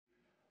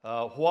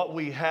What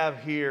we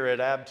have here at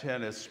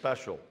Ab10 is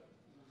special,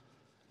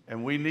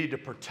 and we need to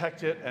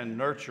protect it and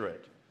nurture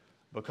it,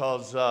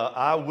 because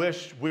I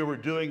wish we were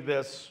doing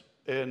this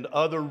in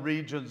other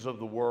regions of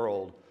the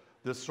world,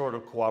 this sort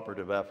of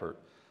cooperative effort.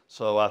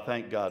 So I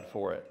thank God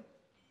for it.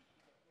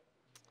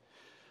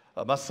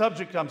 My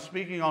subject I'm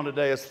speaking on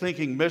today is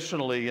thinking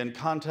missionally in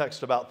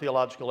context about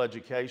theological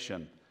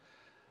education,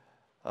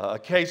 a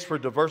case for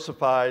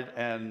diversified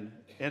and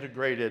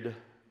integrated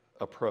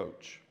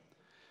approach.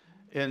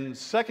 In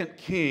 2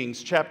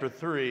 Kings chapter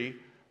 3,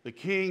 the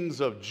kings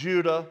of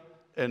Judah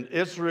and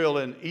Israel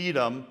and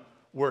Edom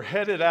were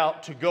headed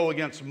out to go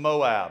against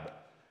Moab.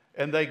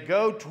 And they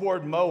go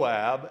toward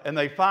Moab, and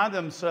they find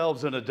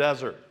themselves in a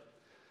desert.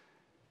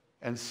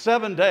 And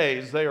 7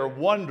 days they are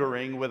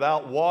wandering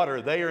without water.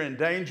 They are in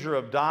danger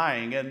of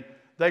dying. And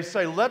they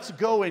say, let's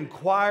go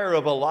inquire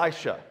of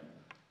Elisha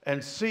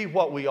and see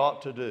what we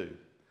ought to do.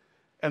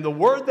 And the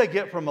word they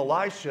get from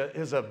Elisha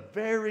is a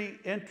very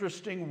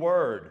interesting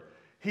word.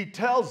 He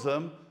tells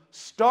them,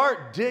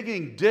 start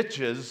digging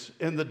ditches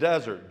in the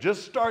desert.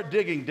 Just start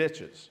digging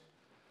ditches.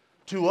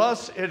 To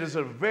us, it is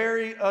a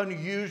very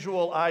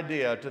unusual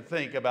idea to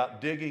think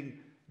about digging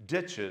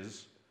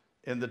ditches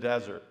in the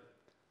desert.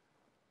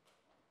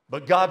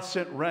 But God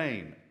sent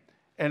rain.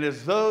 And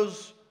as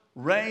those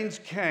rains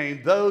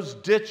came, those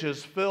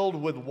ditches filled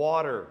with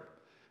water.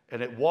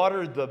 And it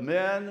watered the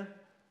men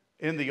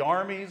in the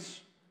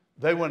armies.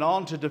 They went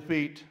on to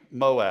defeat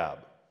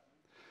Moab.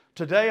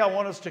 Today, I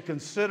want us to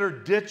consider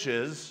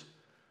ditches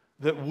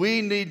that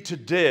we need to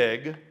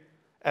dig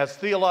as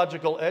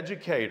theological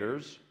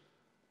educators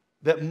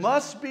that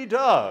must be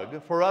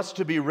dug for us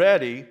to be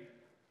ready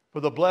for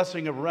the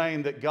blessing of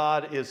rain that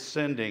God is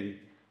sending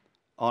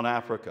on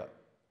Africa.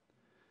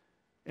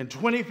 In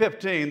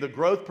 2015, the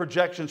growth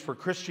projections for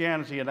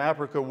Christianity in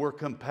Africa were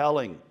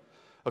compelling.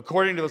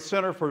 According to the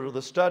Center for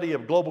the Study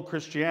of Global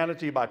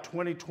Christianity, by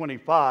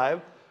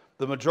 2025,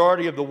 the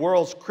majority of the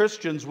world's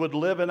Christians would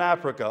live in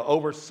Africa,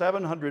 over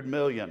 700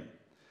 million.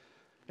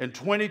 In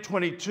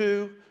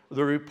 2022,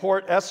 the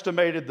report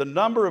estimated the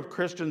number of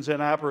Christians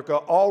in Africa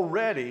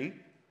already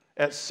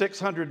at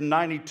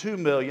 692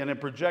 million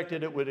and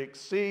projected it would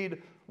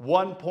exceed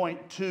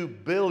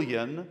 1.2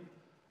 billion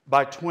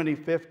by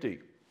 2050.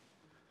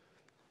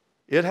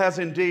 It has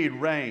indeed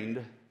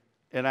rained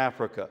in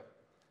Africa,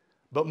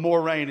 but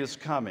more rain is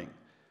coming.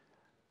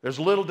 There's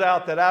little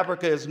doubt that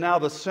Africa is now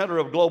the center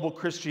of global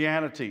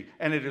Christianity,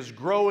 and it is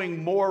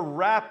growing more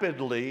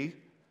rapidly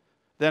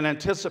than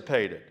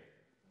anticipated.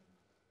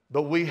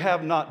 But we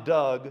have not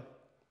dug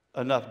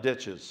enough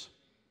ditches.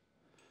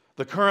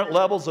 The current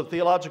levels of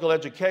theological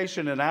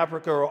education in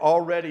Africa are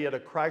already at a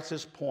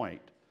crisis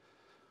point.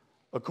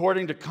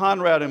 According to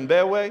Conrad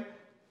Mbewe,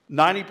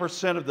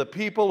 90% of the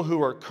people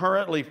who are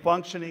currently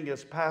functioning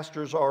as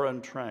pastors are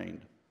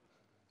untrained.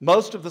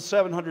 Most of the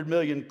 700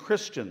 million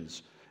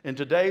Christians in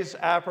today's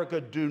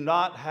Africa do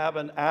not have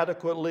an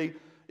adequately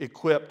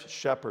equipped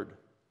shepherd.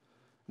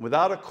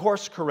 Without a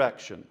course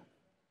correction,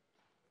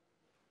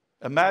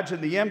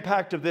 imagine the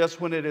impact of this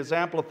when it is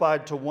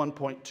amplified to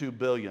 1.2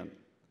 billion.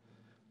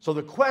 So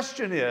the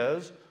question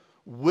is,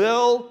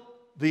 will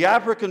the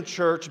African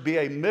church be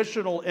a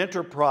missional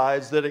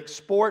enterprise that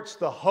exports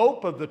the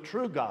hope of the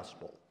true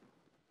gospel?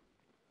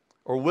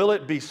 Or will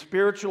it be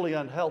spiritually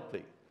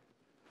unhealthy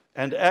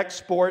and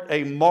export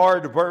a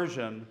marred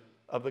version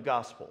of the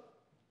gospel?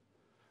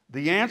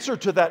 The answer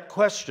to that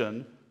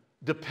question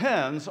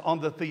depends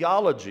on the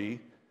theology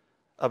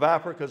of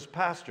Africa's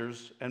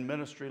pastors and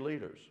ministry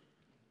leaders.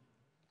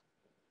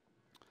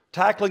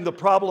 Tackling the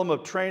problem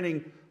of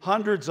training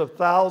hundreds of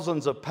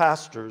thousands of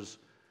pastors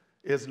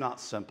is not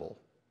simple.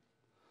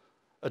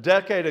 A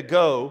decade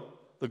ago,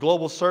 the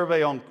Global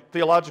Survey on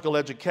Theological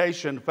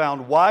Education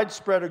found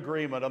widespread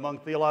agreement among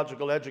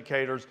theological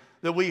educators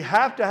that we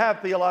have to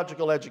have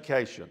theological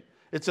education.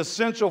 It's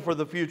essential for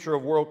the future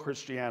of world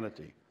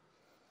Christianity.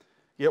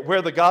 Yet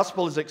where the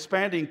gospel is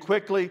expanding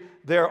quickly,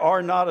 there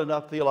are not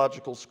enough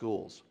theological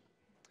schools.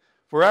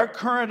 For our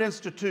current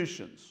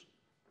institutions,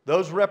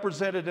 those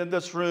represented in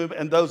this room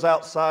and those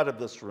outside of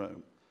this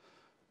room,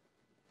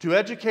 to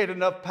educate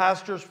enough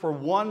pastors for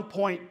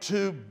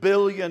 1.2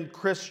 billion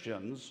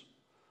Christians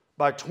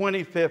by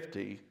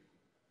 2050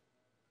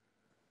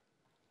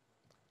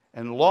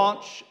 and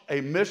launch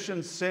a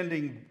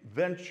mission-sending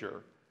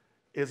venture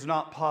is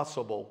not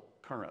possible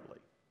currently.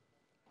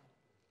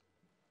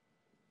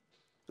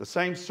 The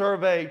same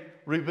survey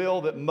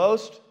revealed that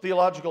most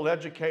theological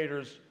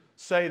educators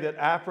say that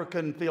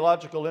African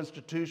theological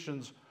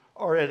institutions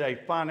are at a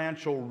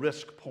financial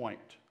risk point.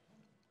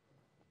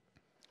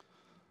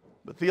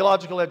 But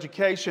theological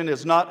education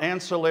is not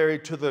ancillary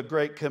to the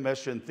Great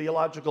Commission.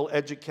 Theological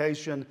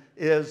education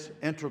is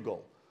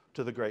integral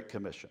to the Great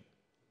Commission.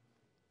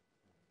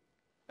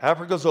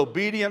 Africa's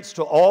obedience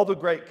to all the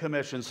Great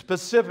Commission,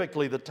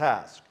 specifically the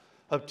task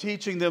of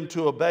teaching them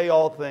to obey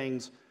all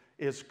things,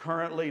 is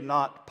currently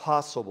not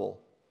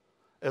possible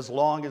as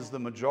long as the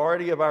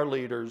majority of our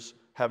leaders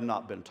have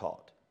not been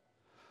taught.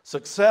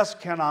 Success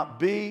cannot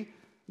be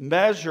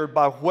measured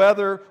by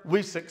whether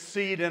we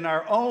succeed in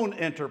our own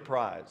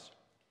enterprise.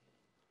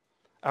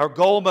 Our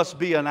goal must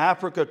be an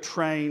Africa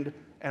trained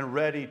and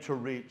ready to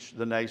reach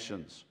the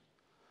nations.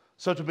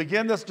 So to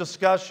begin this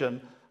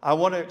discussion, I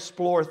want to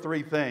explore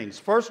three things.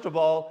 First of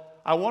all,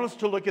 I want us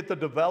to look at the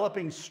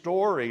developing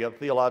story of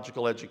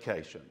theological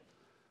education,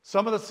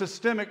 some of the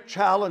systemic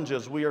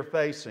challenges we are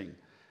facing,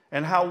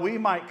 and how we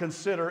might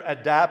consider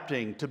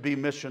adapting to be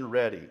mission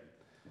ready.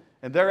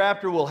 And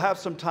thereafter, we'll have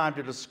some time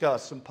to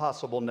discuss some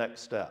possible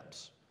next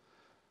steps.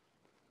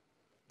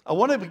 I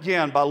want to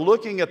begin by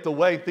looking at the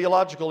way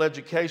theological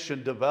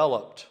education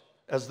developed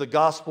as the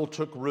gospel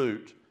took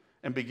root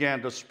and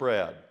began to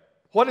spread.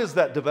 What is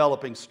that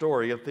developing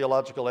story of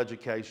theological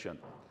education?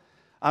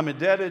 I'm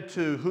indebted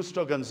to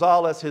Justo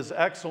Gonzalez, his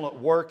excellent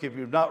work. If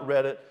you've not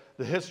read it,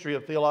 The History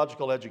of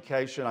Theological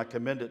Education, I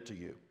commend it to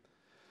you.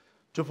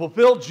 To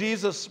fulfill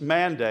Jesus'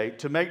 mandate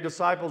to make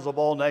disciples of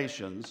all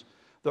nations,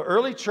 the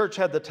early church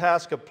had the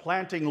task of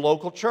planting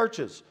local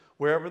churches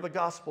wherever the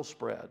gospel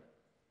spread.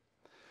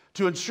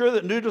 To ensure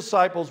that new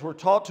disciples were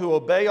taught to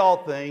obey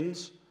all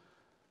things,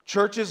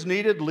 churches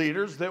needed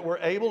leaders that were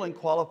able and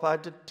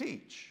qualified to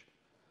teach.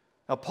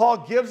 Now, Paul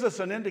gives us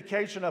an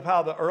indication of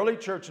how the early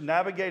church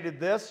navigated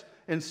this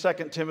in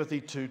 2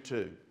 Timothy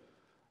 2:2.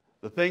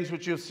 The things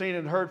which you have seen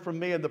and heard from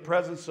me in the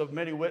presence of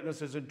many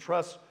witnesses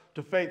entrust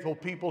to faithful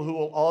people who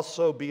will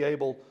also be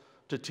able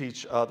to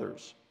teach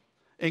others.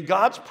 In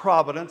God's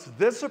providence,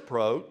 this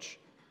approach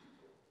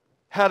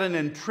had an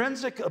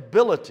intrinsic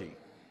ability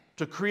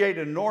to create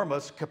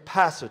enormous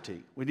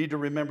capacity. We need to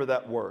remember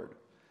that word.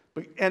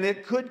 And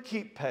it could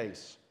keep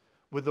pace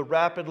with the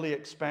rapidly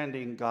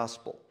expanding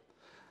gospel.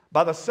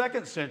 By the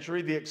 2nd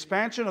century, the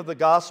expansion of the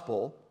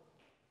gospel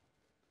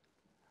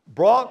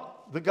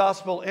brought the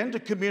gospel into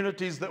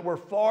communities that were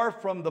far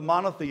from the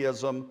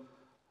monotheism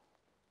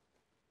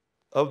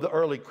of the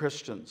early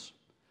Christians.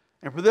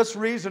 And for this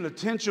reason,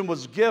 attention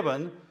was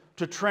given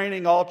to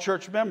training all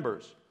church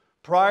members.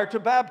 Prior to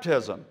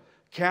baptism,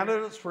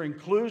 candidates for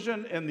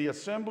inclusion in the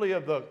assembly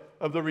of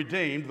the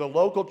redeemed, the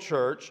local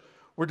church,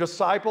 were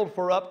discipled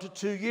for up to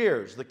 2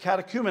 years, the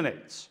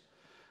catechumenates.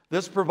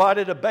 This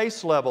provided a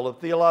base level of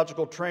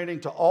theological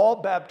training to all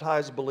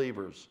baptized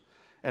believers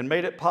and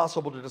made it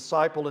possible to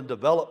disciple and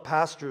develop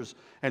pastors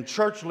and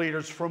church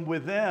leaders from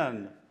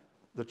within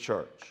the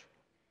church.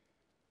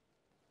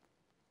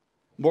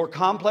 More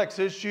complex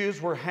issues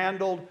were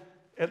handled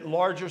at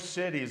larger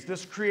cities.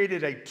 This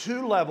created a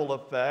two-level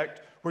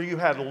effect where you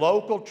had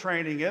local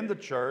training in the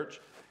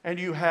church and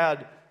you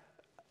had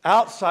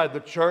outside the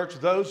church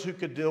those who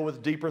could deal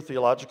with deeper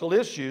theological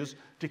issues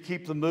to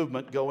keep the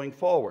movement going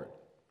forward.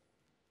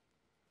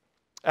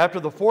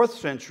 After the 4th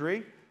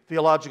century,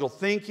 theological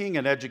thinking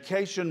and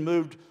education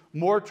moved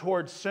more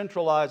towards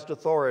centralized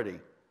authority.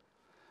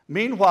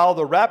 Meanwhile,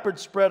 the rapid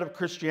spread of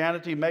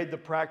Christianity made the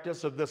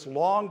practice of this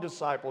long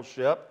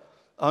discipleship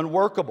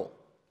unworkable.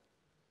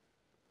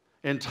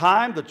 In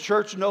time, the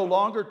church no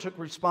longer took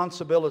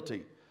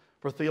responsibility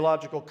for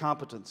theological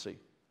competency,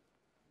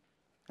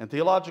 and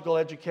theological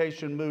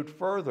education moved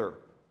further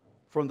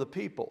from the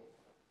people.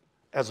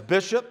 As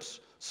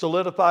bishops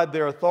solidified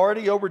their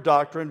authority over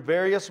doctrine,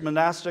 various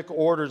monastic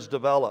orders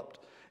developed,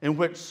 in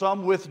which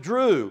some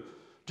withdrew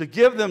to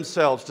give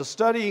themselves to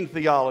studying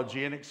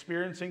theology and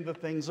experiencing the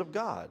things of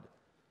God.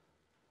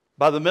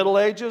 By the Middle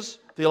Ages,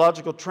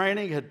 theological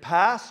training had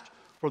passed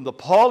from the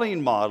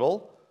Pauline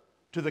model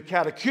to the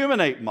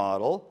catechumenate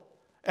model,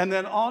 and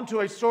then on to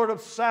a sort of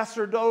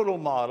sacerdotal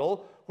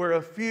model where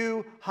a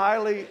few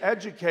highly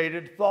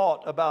educated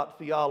thought about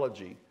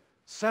theology,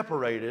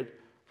 separated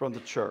from the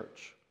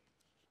church.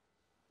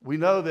 We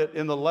know that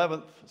in the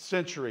 11th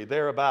century,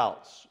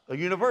 thereabouts, a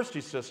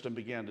university system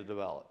began to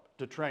develop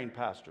to train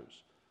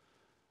pastors.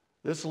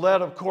 This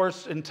led, of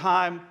course, in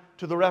time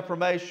to the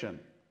Reformation.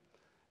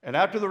 And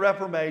after the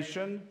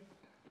Reformation,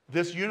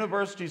 this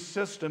university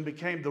system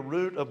became the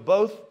root of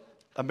both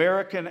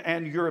American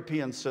and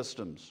European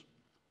systems.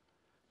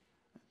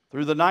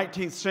 Through the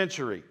 19th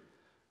century,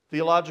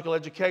 theological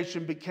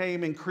education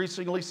became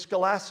increasingly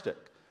scholastic.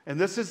 And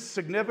this is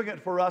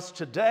significant for us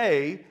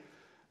today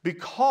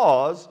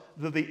because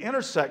of the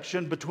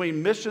intersection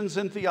between missions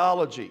and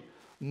theology.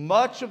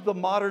 Much of the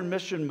modern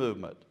mission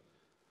movement,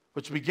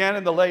 which began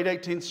in the late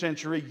 18th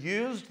century,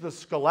 used the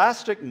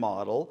scholastic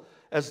model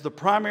as the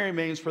primary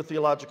means for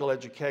theological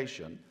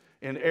education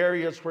in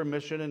areas where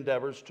mission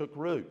endeavors took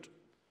root.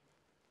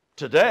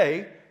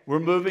 Today, we're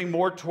moving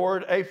more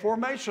toward a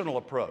formational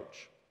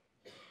approach.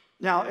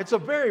 Now, it's a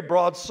very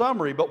broad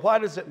summary, but why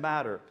does it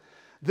matter?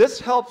 This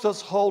helps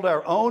us hold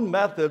our own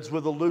methods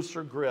with a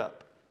looser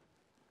grip,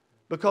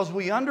 because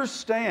we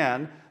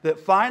understand that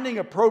finding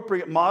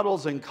appropriate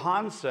models and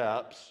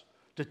concepts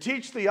to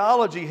teach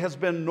theology has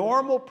been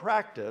normal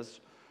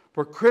practice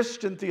for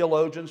Christian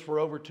theologians for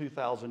over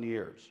 2,000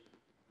 years.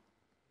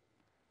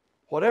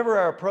 Whatever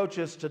our approach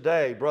is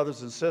today,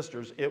 brothers and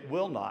sisters, it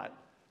will not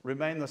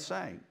remain the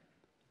same.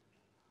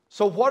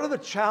 So what are the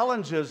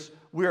challenges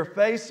we are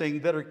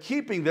facing that are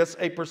keeping this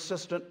a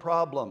persistent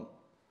problem?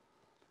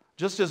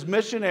 Just as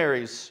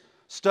missionaries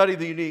study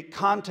the unique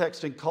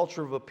context and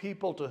culture of a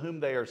people to whom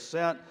they are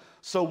sent,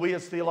 so we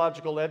as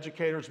theological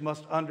educators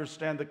must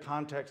understand the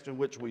context in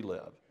which we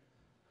live.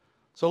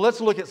 So let's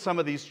look at some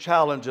of these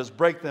challenges,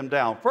 break them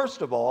down.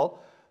 First of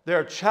all, there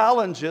are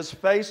challenges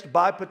faced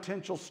by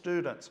potential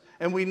students,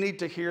 and we need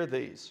to hear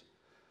these.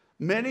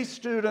 Many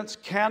students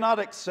cannot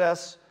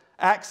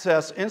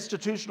access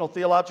institutional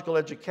theological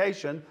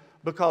education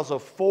because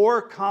of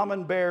 4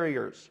 common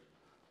barriers.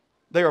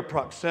 They are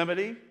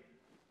proximity,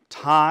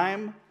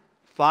 time,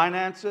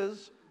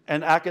 finances,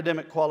 and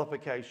academic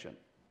qualification.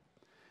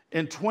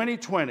 In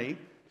 2020,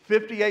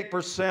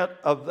 58%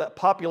 of the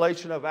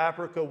population of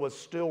Africa was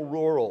still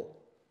rural.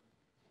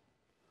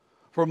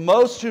 For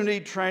most who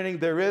need training,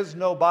 there is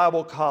no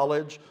Bible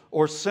college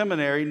or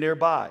seminary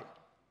nearby.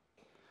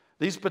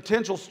 These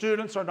potential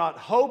students are not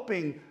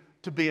hoping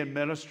to be in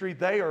ministry.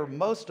 They are,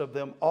 most of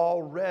them,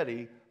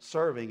 already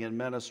serving in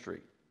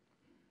ministry.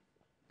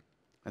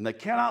 And they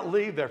cannot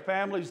leave their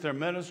families, their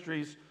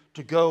ministries,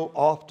 to go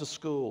off to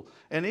school.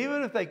 And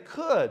even if they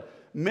could,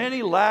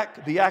 many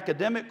lack the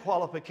academic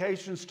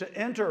qualifications to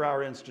enter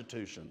our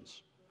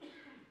institutions.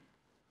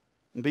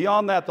 And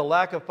beyond that, the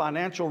lack of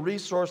financial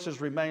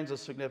resources remains a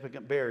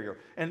significant barrier.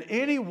 And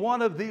any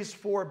one of these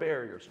 4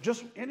 barriers,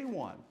 just any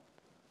one,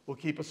 will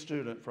keep a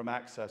student from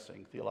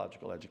accessing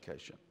theological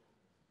education.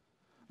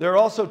 There are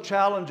also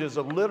challenges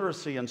of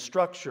literacy and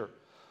structure.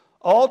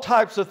 All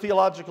types of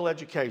theological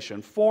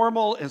education,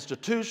 formal,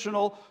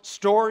 institutional,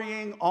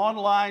 storying,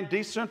 online,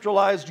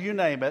 decentralized, you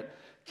name it,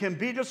 can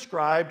be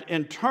described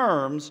in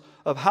terms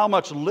of how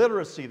much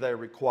literacy they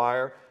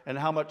require and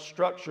how much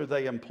structure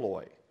they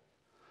employ.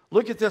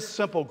 Look at this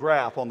simple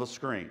graph on the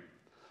screen.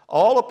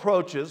 All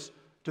approaches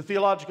to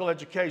theological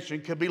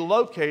education can be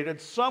located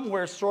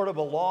somewhere sort of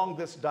along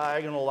this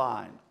diagonal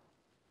line,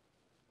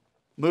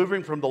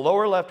 moving from the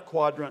lower left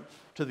quadrant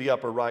to the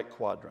upper right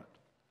quadrant.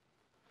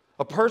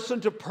 A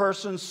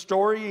person-to-person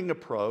storying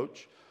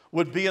approach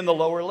would be in the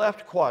lower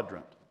left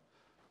quadrant.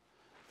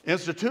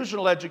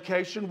 Institutional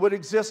education would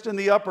exist in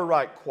the upper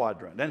right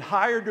quadrant, and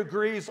higher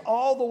degrees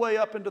all the way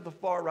up into the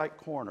far right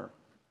corner.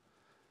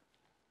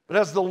 But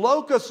as the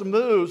locus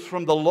moves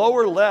from the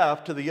lower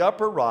left to the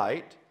upper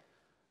right,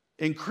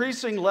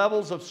 increasing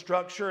levels of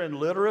structure and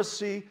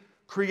literacy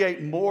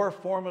create more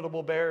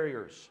formidable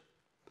barriers.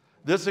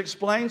 This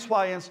explains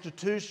why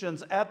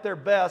institutions at their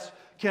best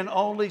can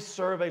only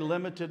serve a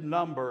limited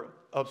number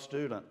of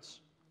students.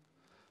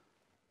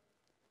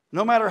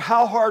 No matter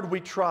how hard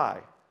we try,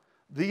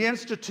 the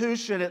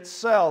institution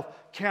itself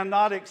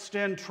cannot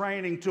extend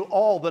training to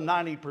all the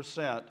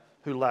 90%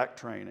 who lack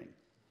training.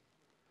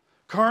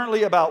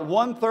 Currently, about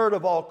 1/3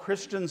 of all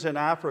Christians in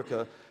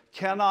Africa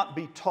cannot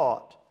be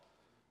taught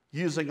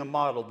using a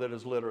model that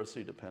is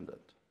literacy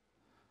dependent.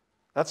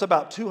 That's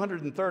about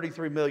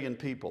 233 million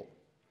people.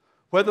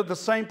 Whether the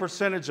same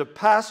percentage of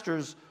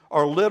pastors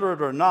are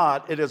literate or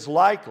not, it is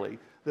likely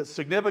that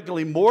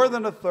significantly more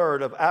than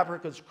 1/3 of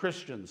Africa's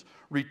Christians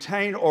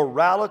retain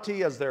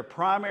orality as their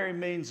primary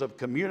means of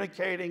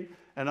communicating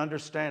and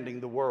understanding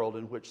the world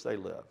in which they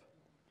live.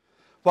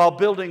 While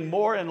building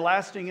more and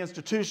lasting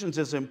institutions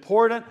is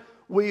important,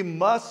 we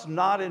must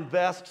not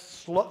invest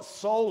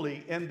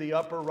solely in the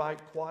upper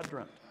right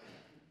quadrant.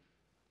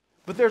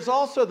 But there's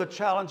also the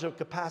challenge of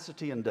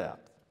capacity and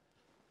depth.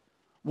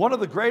 One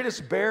of the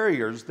greatest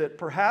barriers that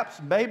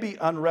perhaps may be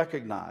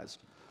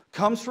unrecognized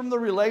comes from the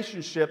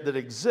relationship that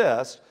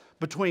exists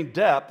between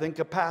depth and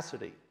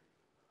capacity.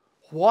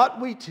 What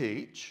we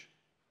teach,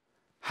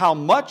 how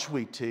much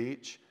we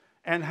teach,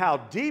 and how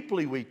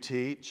deeply we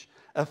teach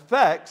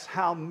affects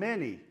how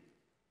many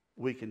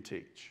we can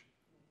teach.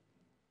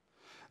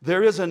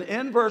 There is an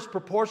inverse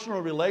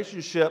proportional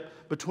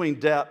relationship between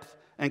depth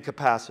and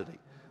capacity.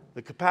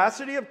 The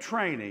capacity of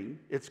training,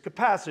 its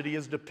capacity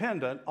is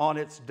dependent on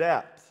its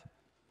depth.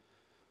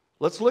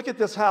 Let's look at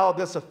this, how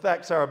this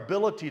affects our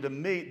ability to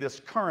meet this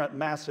current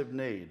massive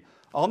need.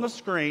 On the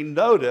screen,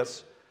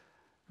 notice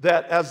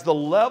that as the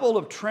level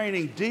of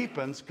training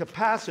deepens,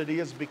 capacity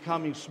is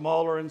becoming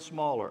smaller and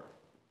smaller.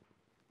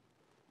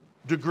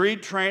 Degree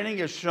training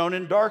is shown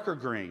in darker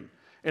green.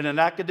 In an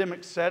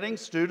academic setting,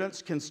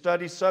 students can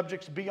study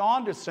subjects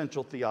beyond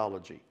essential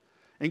theology,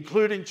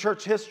 including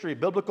church history,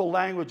 biblical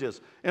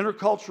languages,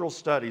 intercultural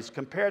studies,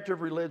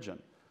 comparative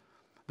religion.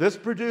 This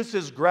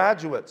produces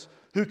graduates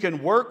who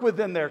can work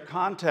within their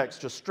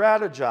context to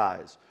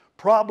strategize,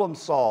 problem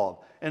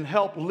solve, and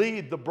help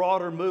lead the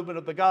broader movement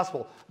of the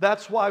gospel.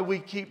 That's why we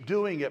keep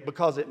doing it,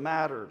 because it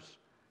matters.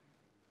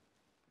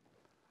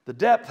 The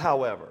depth,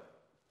 however,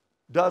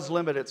 does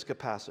limit its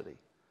capacity,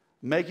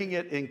 making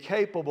it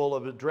incapable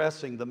of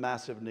addressing the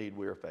massive need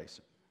we are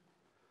facing.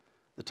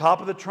 The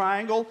top of the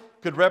triangle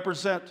could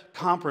represent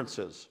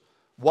conferences.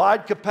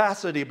 Wide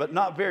capacity, but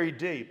not very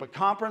deep. A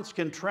conference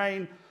can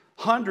train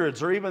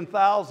hundreds or even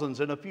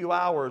thousands in a few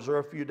hours or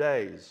a few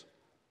days,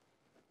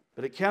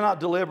 but it cannot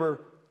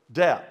deliver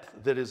depth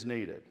that is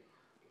needed.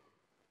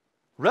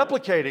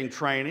 Replicating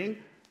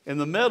training in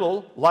the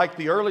middle, like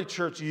the early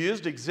church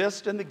used,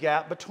 exists in the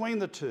gap between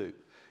the two.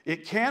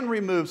 It can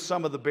remove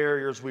some of the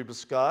barriers we've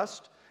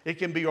discussed It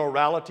can be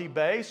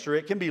orality-based or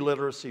it can be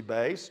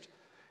literacy-based.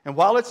 And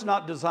while it's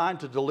not designed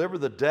to deliver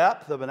the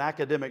depth of an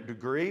academic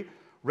degree,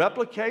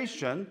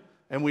 replication,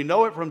 and we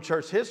know it from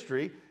church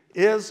history,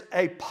 is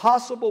a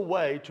possible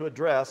way to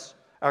address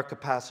our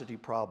capacity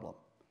problem.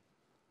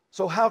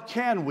 So how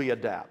can we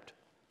adapt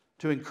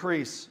to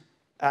increase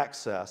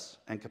access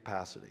and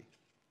capacity?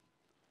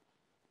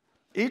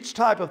 Each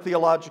type of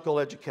theological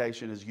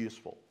education is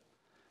useful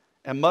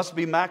and must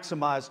be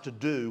maximized to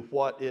do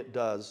what it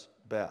does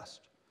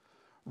best.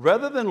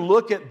 Rather than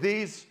look at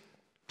these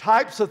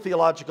types of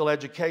theological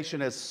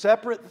education as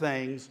separate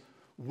things,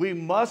 we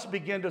must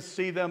begin to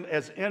see them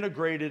as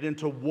integrated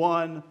into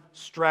one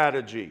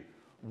strategy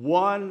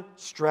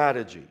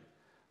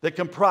that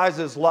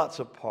comprises lots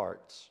of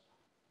parts.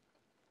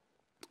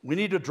 We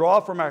need to draw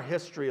from our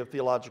history of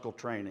theological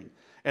training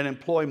and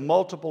employ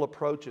multiple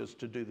approaches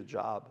to do the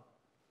job.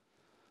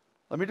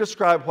 Let me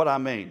describe what I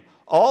mean.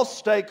 All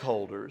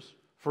stakeholders,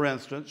 for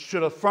instance,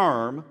 should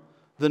affirm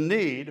the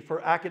need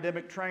for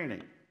academic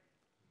training.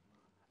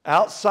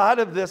 Outside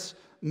of this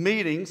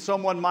meeting,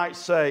 someone might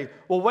say,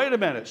 well, wait a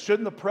minute,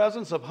 shouldn't the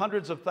presence of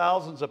hundreds of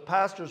thousands of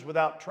pastors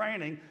without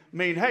training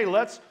mean, hey,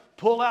 let's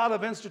pull out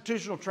of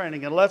institutional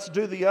training and let's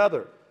do the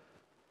other?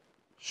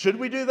 Should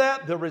we do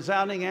that? The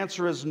resounding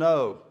answer is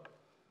no.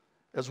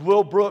 As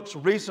Will Brooks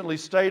recently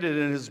stated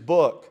in his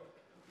book,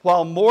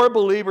 while more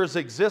believers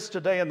exist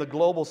today in the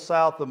global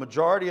South, the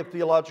majority of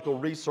theological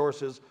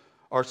resources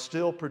are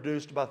still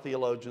produced by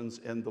theologians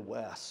in the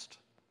West.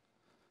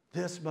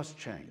 This must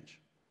change.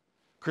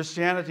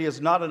 Christianity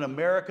is not an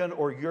American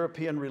or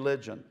European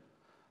religion.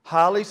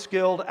 Highly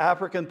skilled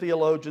African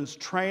theologians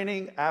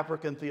training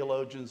African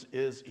theologians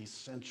is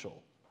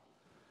essential.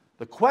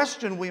 The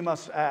question we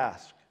must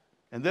ask,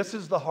 and this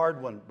is the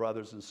hard one,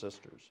 brothers and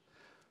sisters,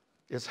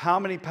 is how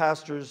many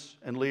pastors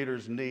and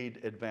leaders need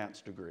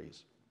advanced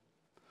degrees?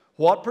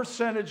 What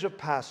percentage of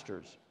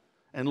pastors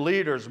and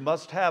leaders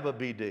must have a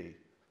BD,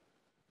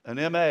 an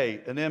MA,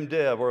 an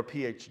MDiv, or a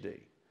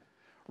PhD?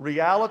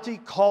 Reality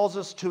calls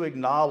us to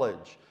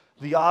acknowledge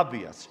the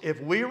obvious.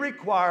 If we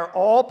require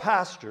all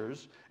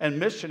pastors and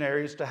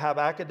missionaries to have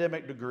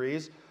academic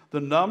degrees, the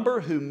number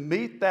who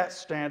meet that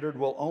standard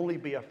will only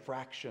be a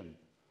fraction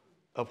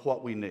of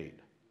what we need.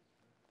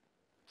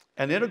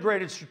 An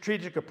integrated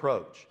strategic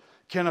approach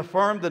can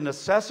affirm the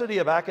necessity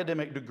of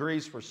academic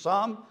degrees for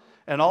some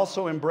and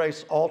also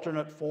embrace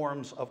alternate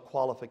forms of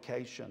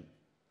qualification.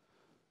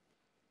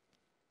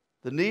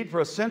 The need for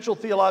essential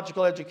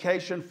theological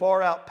education far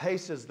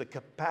outpaces the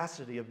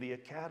capacity of the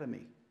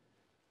academy.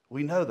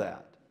 We know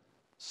that.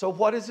 So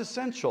what is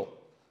essential?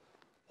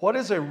 What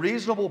is a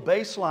reasonable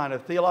baseline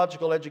of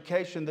theological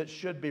education that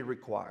should be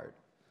required?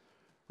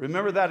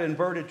 Remember that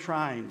inverted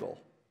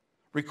triangle.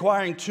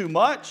 Requiring too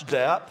much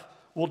depth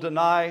will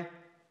deny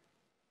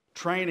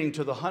training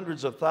to the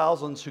hundreds of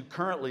thousands who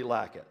currently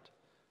lack it.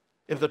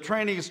 If the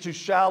training is too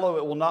shallow,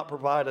 it will not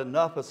provide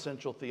enough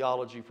essential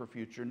theology for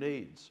future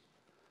needs.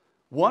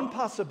 One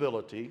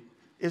possibility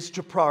is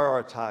to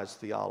prioritize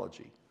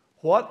theology.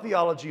 What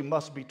theology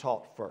must be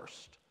taught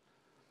first?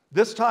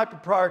 This type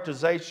of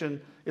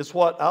prioritization is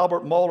what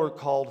Albert Mohler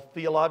called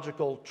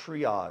theological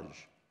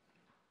triage.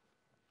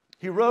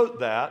 He wrote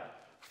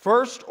that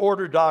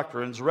first-order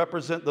doctrines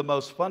represent the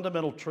most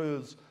fundamental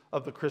truths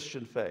of the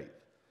Christian faith,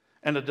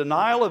 and a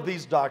denial of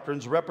these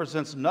doctrines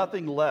represents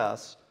nothing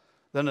less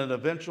than an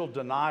eventual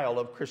denial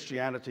of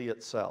Christianity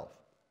itself.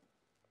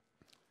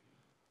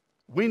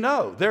 We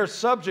know there are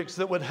subjects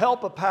that would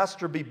help a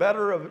pastor be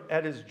better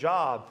at his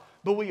job,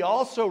 but we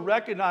also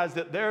recognize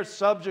that there are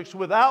subjects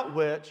without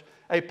which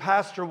a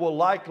pastor will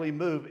likely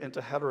move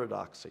into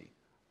heterodoxy.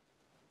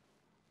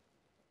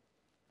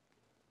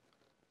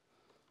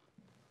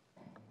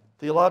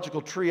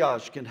 Theological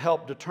triage can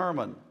help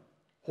determine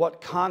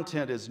what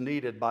content is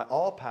needed by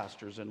all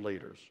pastors and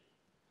leaders,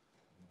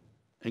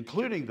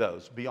 including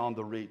those beyond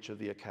the reach of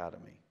the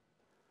academy.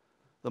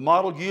 The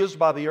model used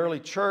by the early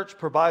church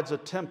provides a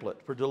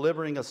template for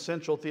delivering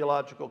essential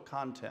theological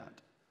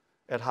content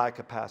at high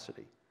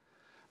capacity.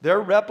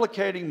 Their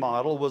replicating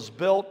model was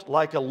built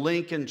like a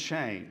link and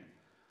chain.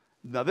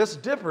 Now, this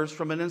differs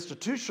from an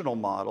institutional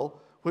model,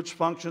 which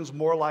functions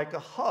more like a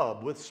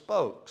hub with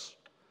spokes.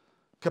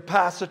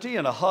 Capacity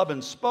in a hub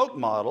and spoke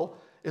model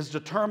is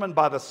determined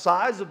by the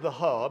size of the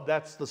hub,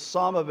 that's the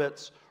sum of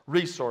its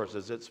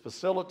resources, its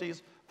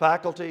facilities,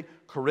 faculty,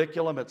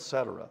 curriculum,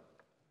 etc.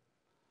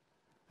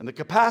 And the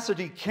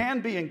capacity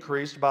can be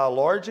increased by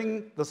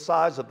enlarging the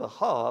size of the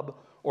hub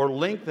or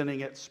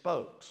lengthening its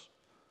spokes.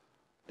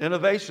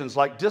 Innovations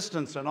like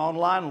distance and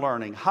online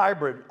learning,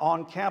 hybrid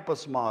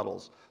on-campus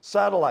models,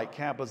 satellite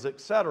campus,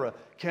 etc.,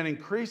 can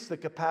increase the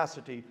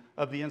capacity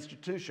of the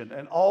institution,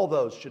 and all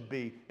those should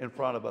be in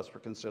front of us for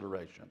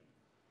consideration.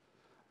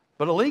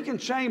 But a link and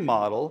chain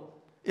model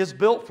is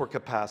built for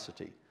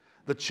capacity.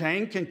 The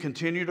chain can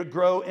continue to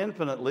grow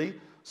infinitely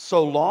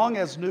so long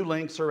as new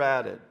links are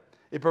added.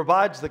 It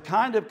provides the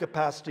kind of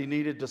capacity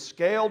needed to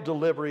scale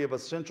delivery of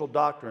essential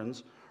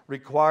doctrines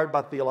required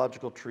by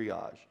theological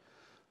triage.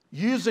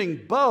 Using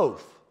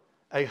both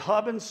a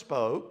hub and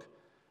spoke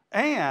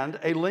And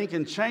a link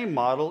and chain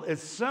model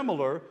is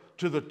similar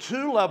to the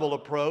two-level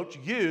approach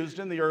used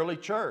in the early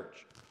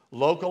church.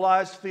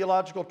 Localized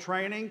theological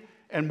training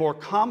and more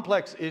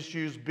complex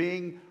issues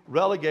being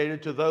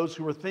relegated to those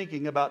who are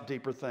thinking about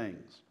deeper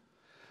things.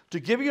 To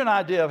give you an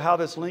idea of how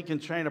this link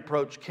and chain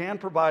approach can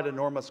provide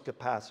enormous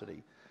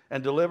capacity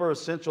and deliver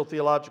essential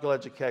theological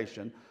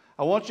education,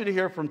 I want you to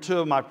hear from two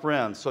of my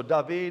friends. So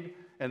David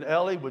and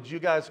Ellie, would you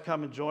guys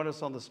come and join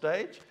us on the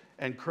stage?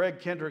 And Craig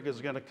Kendrick is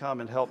going to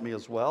come and help me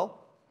as well.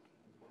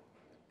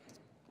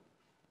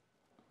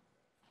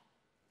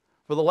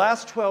 For the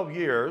last 12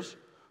 years,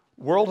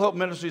 World Hope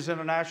Ministries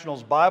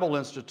International's Bible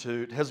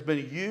Institute has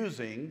been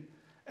using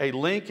a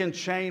link and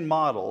chain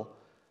model.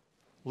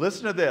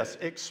 Listen to this,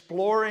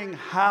 exploring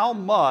how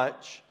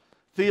much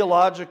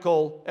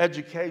theological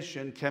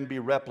education can be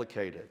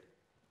replicated.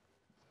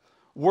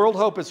 World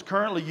Hope is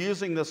currently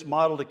using this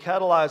model to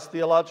catalyze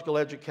theological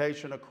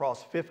education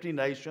across 50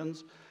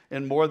 nations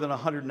in more than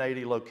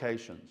 180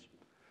 locations.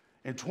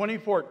 In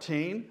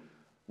 2014,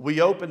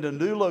 we opened a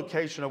new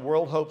location of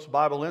World Hope's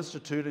Bible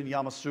Institute in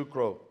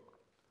Yamoussoukro.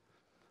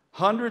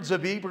 Hundreds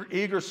of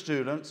eager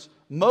students,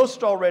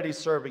 most already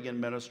serving in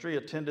ministry,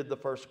 attended the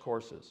first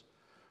courses.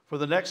 For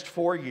the next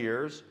 4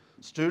 years,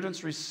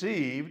 students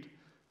received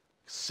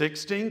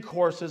 16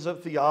 courses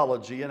of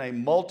theology in a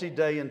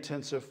multi-day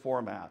intensive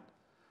format.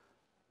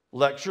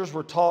 Lectures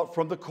were taught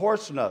from the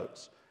course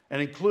notes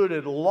and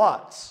included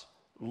lots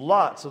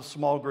of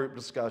small group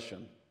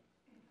discussion.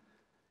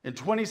 In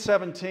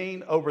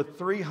 2017, over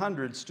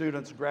 300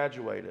 students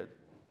graduated.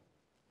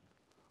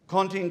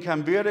 Kontin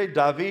Kambire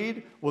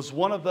David was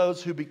one of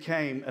those who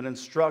became an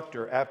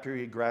instructor after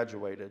he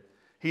graduated.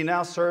 He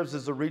now serves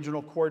as the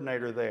regional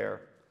coordinator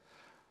there.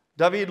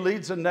 David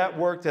leads a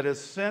network that has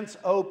since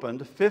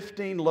opened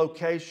 15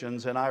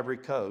 locations in Ivory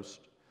Coast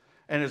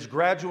and has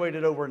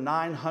graduated over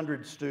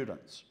 900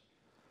 students.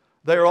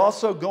 They are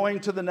also going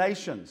to the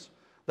nations.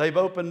 They've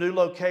opened new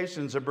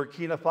locations in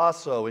Burkina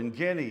Faso, in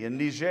Guinea, in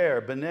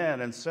Niger,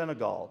 Benin, and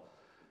Senegal.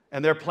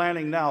 And they're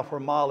planning now for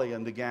Mali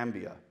and the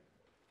Gambia.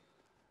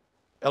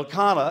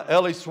 Elkanah,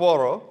 Eli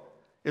Swaro,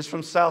 is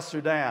from South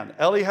Sudan.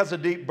 Eli has a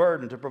deep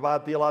burden to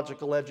provide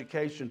theological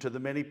education to the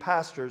many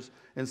pastors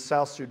in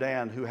South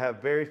Sudan who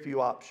have very few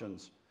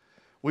options.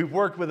 We've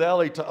worked with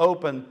Eli to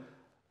open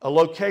a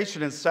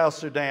location in South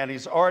Sudan.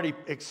 He's already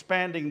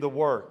expanding the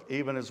work,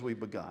 even as we've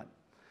begun.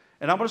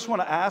 And I just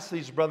want to ask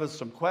these brothers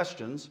some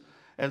questions.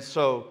 And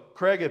so,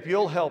 Craig, if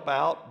you'll help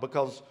out,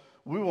 because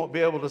we won't be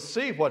able to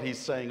see what he's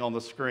saying on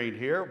the screen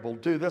here. We'll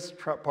do this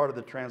part of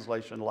the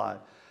translation live.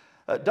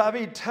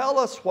 David, tell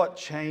us what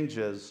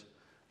changes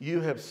you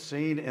have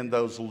seen in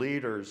those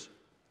leaders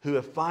who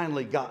have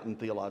finally gotten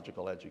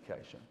theological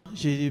education.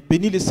 J'ai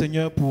béni le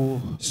Seigneur pour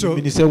le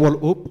ministère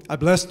World Hope. I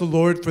bless the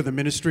Lord for the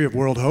ministry of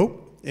World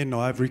Hope in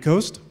Ivory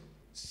Coast.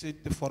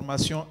 Cette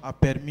formation a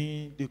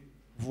permis de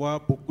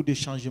voir beaucoup de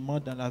changements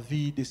dans la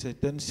vie de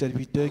certains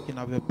serviteurs qui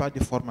n'avaient pas de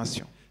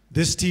formation.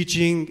 This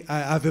teaching,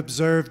 I've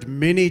observed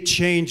many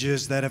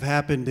changes that have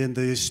happened in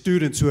the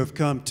students who have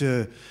come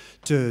to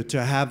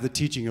have the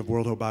teaching of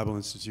World Hope Bible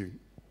Institute.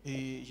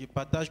 Et je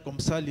partage comme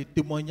ça le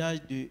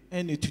témoignage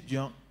d'un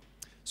étudiant.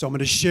 So I'm going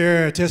to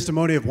share a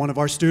testimony of one of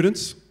our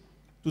students.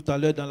 Tout à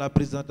l'heure dans la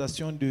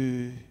présentation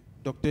de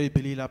Dr.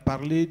 Ebeli, il a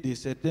parlé de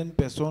certaines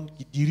personnes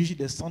qui dirigent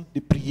des centres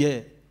de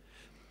prière.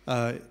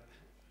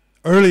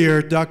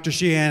 Earlier, Dr.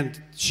 Sheehan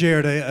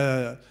shared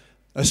a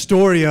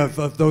story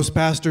of those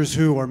pastors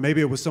who, or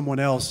maybe it was someone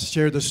else,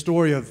 shared the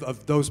story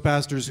of those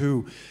pastors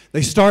who,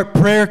 they start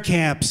prayer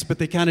camps, but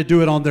they kind of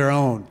do it on their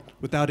own,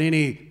 without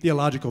any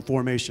theological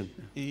formation.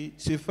 Et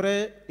ce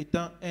frère,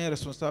 étant un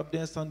responsable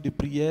d'un centre de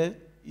prière,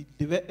 il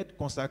devait être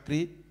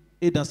consacré.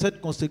 Et dans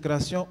cette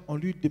consécration, on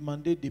lui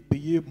demandait de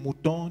payer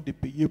moutons, de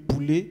payer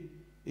poulets,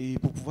 et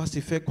pour pouvoir se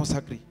faire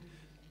consacrer.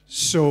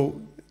 So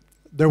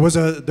there was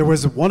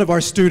one of our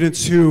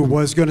students who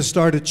was going to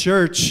start a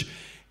church,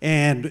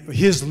 and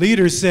his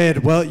leader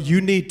said, well,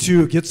 you need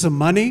to get some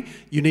money,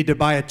 you need to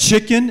buy a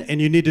chicken, and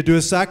you need to do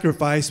a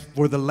sacrifice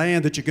for the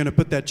land that you're going to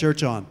put that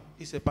church on.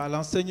 Et c'est par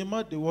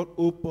l'enseignement de World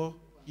Hope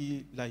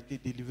qu'il a été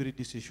délivré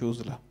de ces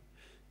choses-là.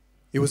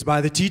 It was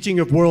by the teaching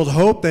of World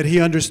Hope that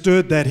he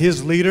understood that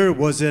his leader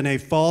was in a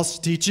false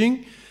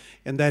teaching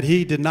and that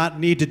he did not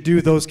need to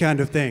do those kind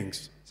of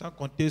things. Sans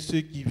compter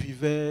ceux qui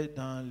vivaient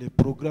dans le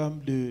programme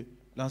de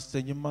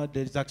l'enseignement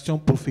des actions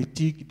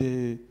prophétiques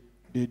de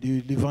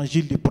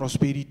l'évangile de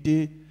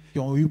prospérité qui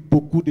ont eu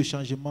beaucoup de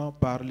changements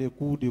par les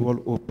cours de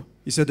World Hope.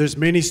 He said there's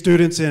many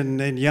students in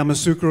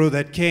Yamoussoukro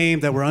that came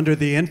that were under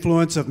the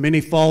influence of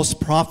many false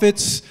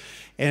prophets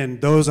and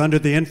those under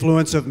the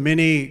influence of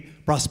many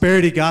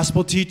prosperity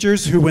gospel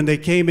teachers who, when they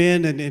came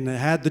in and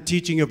had the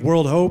teaching of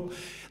World Hope,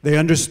 they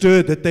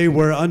understood that they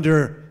were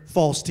under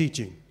false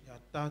teaching. Il y a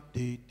tant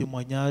de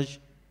témoignages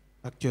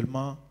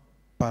actuellement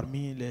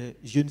parmi les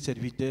jeunes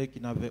serviteurs qui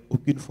n'avaient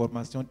aucune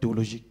formation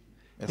théologique.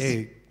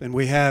 Hey, and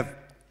we have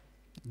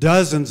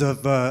dozens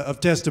of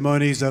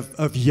testimonies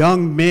of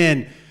young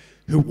men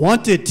who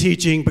wanted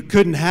teaching but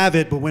couldn't have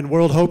it, but when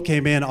World Hope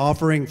came in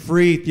offering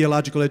free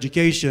theological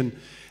education,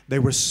 they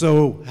were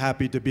so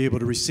happy to be able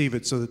to receive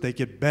it so that they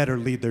could better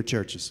lead their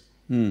churches.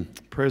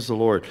 Praise the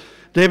Lord.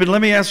 David,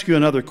 let me ask you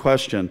another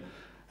question.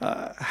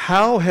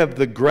 How have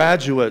the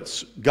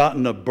graduates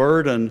gotten a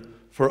burden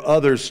for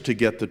others to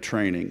get the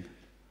training?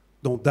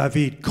 Donc,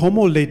 David,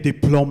 comment les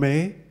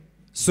diplômés,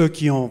 ceux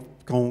qui ont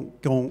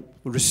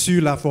reçu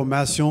la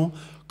formation,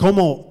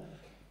 comment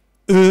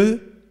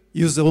eux,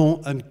 ils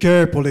auront un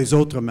cœur pour les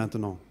autres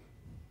maintenant?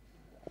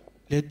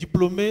 Les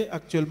diplômés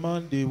actuellement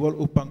de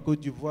World Open Côte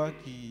d'Ivoire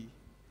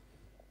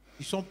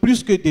ils sont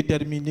plus que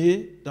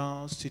déterminés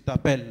dans cet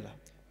appel-là.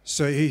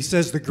 So he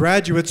says the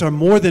graduates are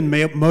more than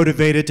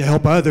motivated to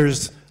help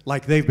others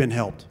like they've been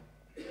helped.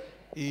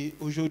 Et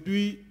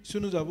aujourd'hui, si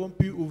nous avons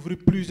pu ouvrir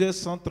plusieurs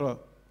centres,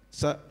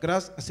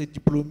 grâce à ces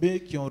diplômés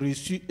qui ont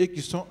reçu et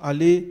qui sont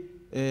allés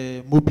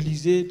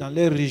mobiliser dans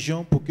les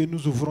régions pour que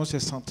nous ouvrons ces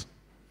centres.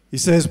 He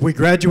says we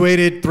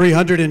graduated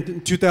 300 in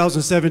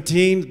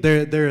 2017.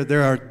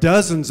 There are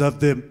dozens of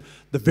the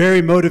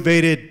very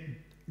motivated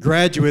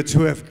graduates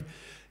who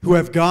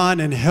have gone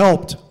and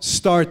helped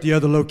start the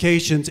other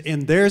locations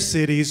in their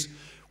cities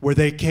where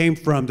they came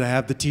from to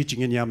have the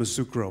teaching in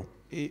Yamoussoukro.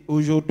 Et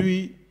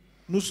aujourd'hui,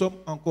 nous sommes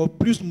encore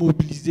plus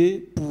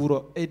mobilisés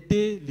pour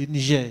aider le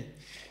Niger.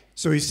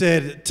 So he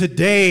said,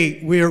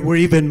 today we're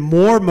even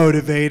more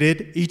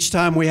motivated each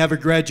time we have a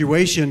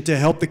graduation to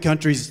help the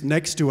countries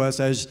next to us,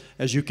 as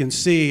you can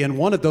see. And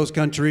one of those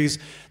countries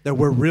that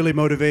we're really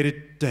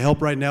motivated to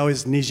help right now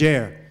is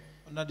Niger.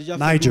 On a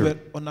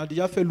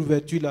déjà fait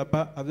l'ouverture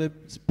là-bas avec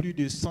plus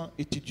de 100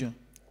 étudiants.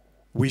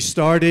 We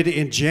started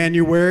in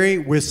January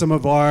with some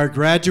of our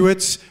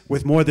graduates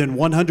with more than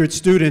 100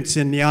 students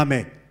in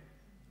Niamey.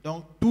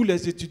 Donc tous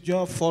les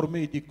étudiants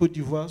formés de Côte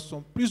d'Ivoire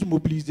sont plus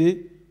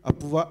mobilisés à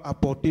pouvoir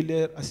apporter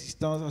leur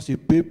assistance à ce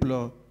peuple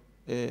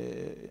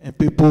un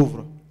peu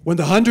pauvre. When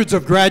the hundreds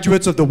of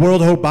graduates of the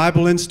World Hope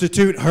Bible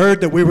Institute heard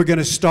that we were going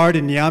to start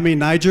in Niamey,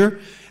 Niger,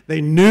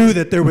 they knew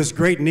that there was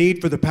great need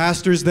for the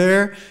pastors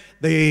there.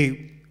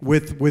 They,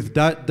 with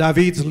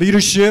David's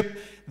leadership,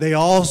 they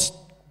all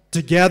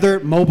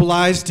together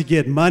mobilized to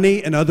get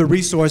money and other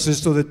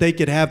resources so that they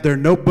could have their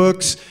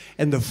notebooks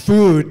and the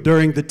food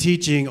during the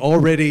teaching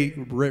already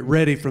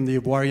ready from the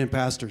Ivoirian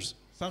pastors.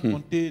 Sans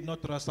compter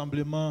notre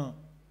rassemblement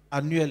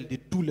annuel de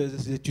tous les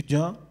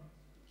étudiants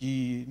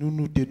qui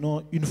nous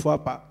tenons une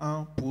fois par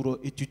an pour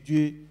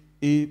étudier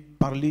et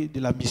parler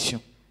de la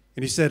mission.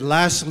 And he said,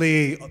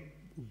 lastly,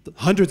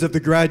 hundreds of the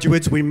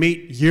graduates, we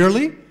meet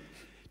yearly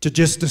to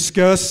just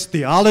discuss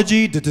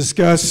theology, to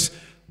discuss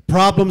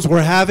problems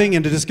we're having,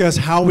 and to discuss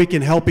how we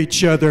can help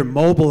each other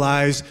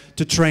mobilize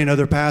to train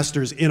other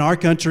pastors in our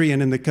country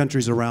and in the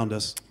countries around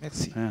us.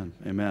 Merci. Amen.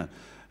 Amen.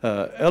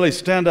 Ellie,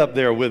 stand up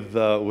there with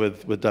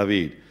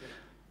David.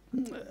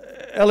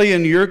 Ellie,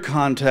 in your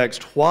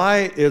context,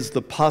 why is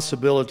the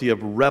possibility of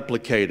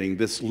replicating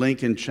this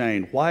link and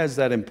chain, why is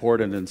that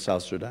important in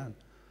South Sudan?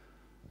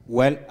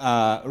 Well,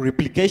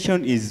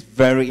 replication is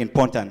very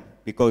important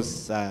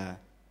because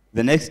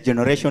the next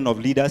generation of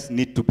leaders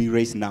need to be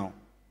raised now.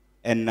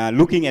 And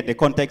looking at the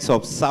context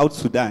of South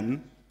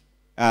Sudan,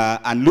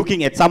 and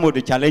looking at some of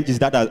the challenges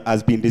that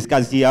has been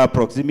discussed here,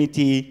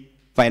 proximity,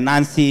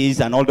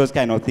 finances, and all those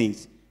kind of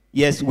things.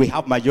 Yes, we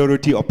have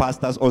majority of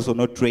pastors also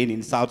not trained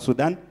in South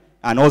Sudan,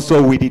 and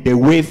also with the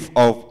wave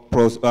of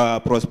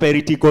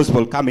prosperity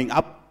gospel coming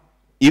up.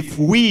 If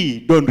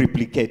we don't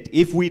replicate,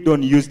 if we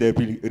don't use the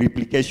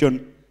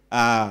replication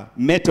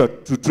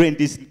method to train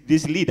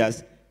these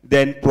leaders,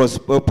 then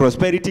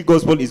prosperity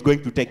gospel is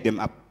going to take them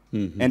up.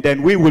 Mm-hmm. And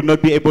then we will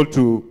not be able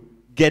to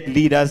get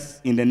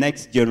leaders in the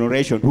next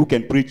generation who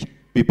can preach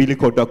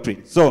biblical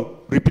doctrine.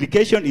 So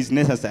replication is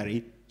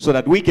necessary so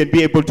that we can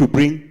be able to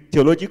bring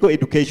theological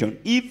education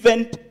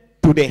even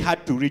to the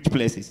hard-to-reach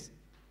places,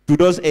 to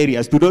those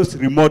areas, to those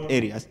remote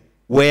areas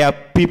where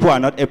people are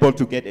not able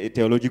to get a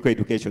theological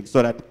education,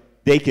 so that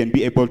they can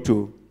be able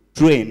to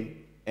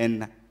train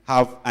and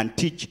have and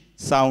teach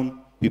sound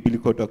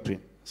biblical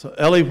doctrine. So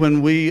Ellie,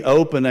 when we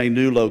open a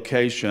new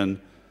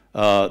location,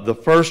 the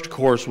first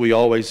course we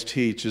always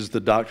teach is the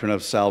doctrine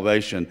of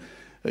salvation.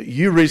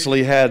 You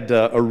recently had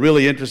a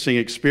really interesting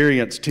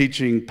experience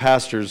teaching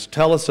pastors.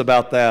 Tell us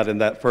about that in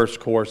that first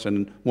course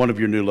in one of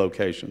your new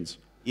locations.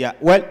 Yeah,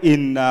 well,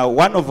 in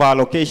one of our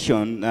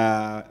locations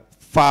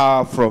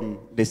far from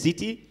the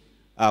city,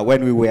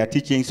 when we were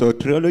teaching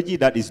soteriology,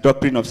 that is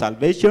doctrine of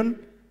salvation,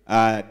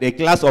 the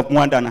class of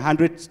more than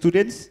 100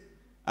 students,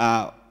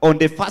 on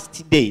the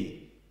first day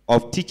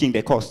of teaching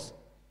the course,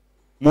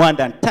 more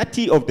than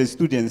 30 of the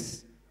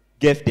students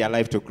gave their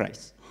life to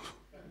Christ.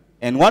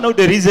 And one of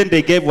the reasons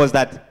they gave was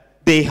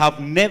that they have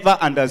never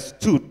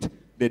understood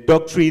the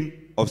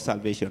doctrine of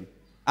salvation.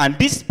 And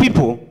these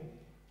people,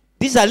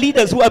 these are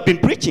leaders who have been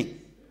preaching.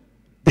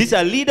 These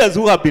are leaders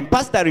who have been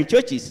pastoring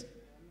churches.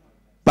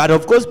 But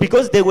of course,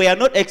 because they were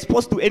not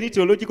exposed to any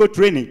theological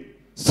training,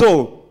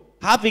 so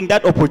having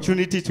that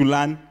opportunity to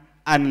learn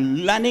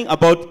and learning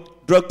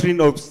about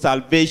doctrine of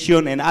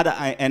salvation and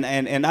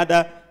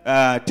other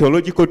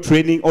theological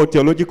training or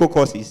theological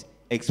courses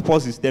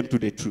exposes them to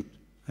the truth.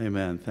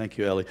 Amen. Thank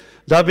you, Ellie.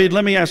 David,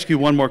 let me ask you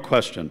one more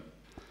question.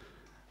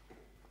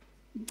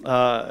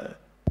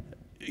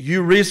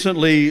 You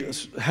recently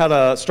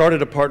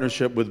started a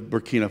partnership with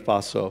Burkina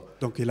Faso.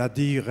 Donc, il a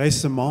dit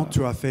récemment,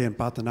 tu as fait un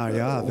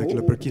partenariat avec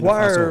le Burkina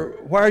Faso.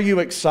 Why are you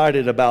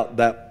excited about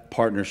that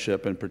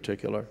partnership in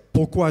particular?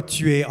 Pourquoi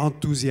tu es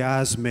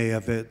enthousiasmé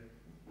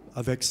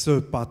avec ce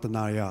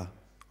partenariat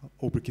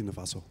au Burkina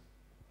Faso?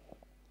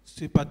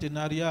 Ce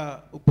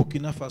partenariat au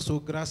Burkina Faso,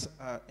 grâce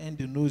à un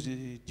de nos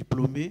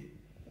diplômés,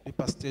 le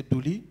pasteur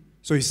Doli.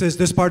 So he says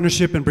this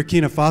partnership in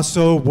Burkina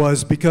Faso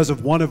was because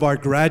of one of our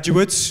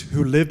graduates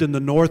who lived in the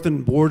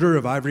northern border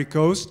of Ivory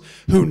Coast,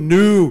 who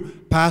knew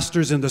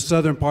pastors in the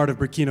southern part of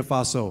Burkina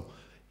Faso.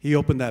 He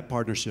opened that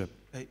partnership.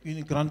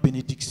 Une grande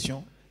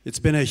bénédiction. It's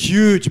been a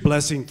huge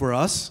blessing for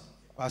us.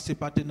 Par ce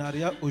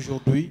partenariat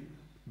aujourd'hui,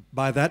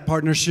 by that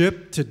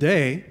partnership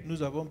today,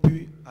 nous avons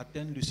pu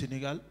atteindre le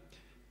Sénégal.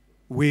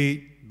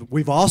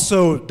 We've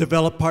also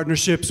developed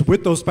partnerships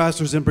with those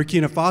pastors in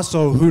Burkina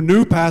Faso who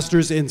knew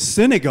pastors in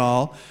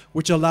Senegal,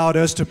 which allowed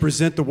us to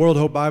present the World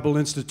Hope Bible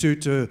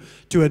Institute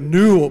to a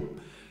new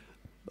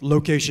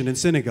location in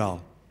Senegal.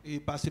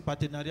 Et par ce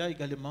partenariat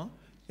également,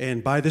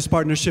 and by this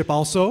partnership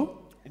also,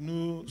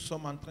 nous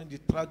sommes en train de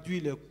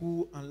traduire les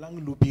cours en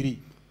langue lobiri.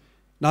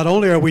 Not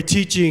only are we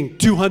teaching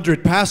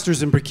 200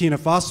 pastors in Burkina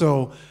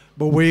Faso,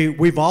 but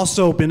we've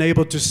also been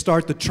able to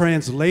start the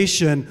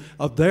translation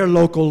of their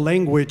local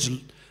language,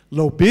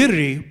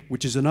 Lobiri,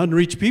 which is an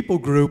unreached people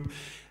group,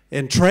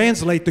 and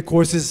translate the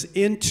courses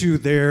into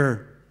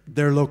their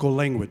local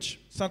language.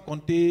 Sans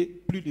compter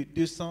plus de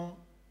 200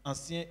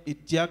 anciens et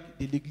diacres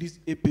de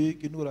l'église EPE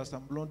que nous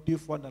rassemblons 2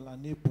 fois dans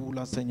l'année pour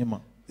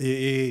l'enseignement.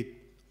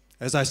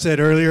 As I said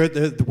earlier,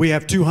 we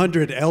have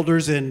 200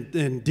 elders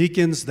and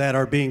deacons that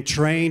are being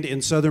trained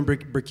in southern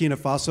Burkina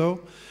Faso.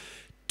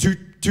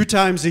 Two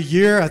times a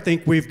year, I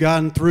think we've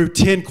gotten through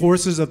 10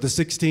 courses of the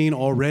 16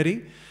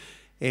 already.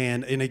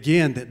 And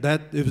again,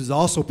 that it has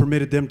also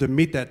permitted them to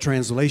meet that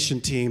translation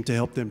team to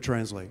help them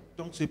translate.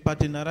 Donc ce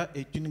partenariat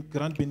est une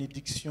grande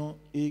bénédiction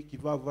et qui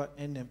va avoir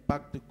un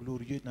impact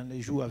glorieux dans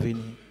les jours à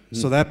venir.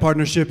 So that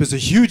partnership is a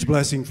huge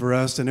blessing for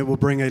us, and it will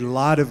bring a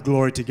lot of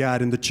glory to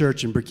God in the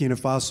church in Burkina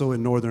Faso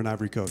and northern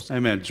Ivory Coast.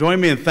 Amen.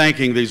 Join me in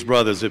thanking these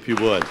brothers, if you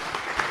would.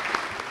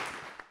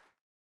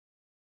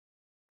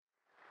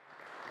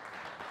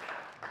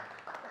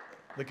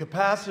 The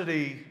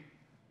capacity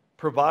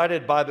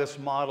provided by this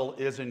model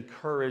is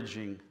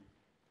encouraging.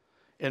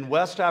 In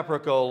West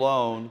Africa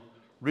alone,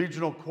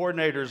 regional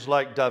coordinators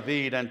like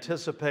David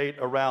anticipate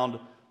around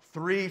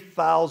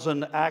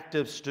 3,000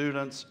 active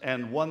students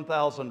and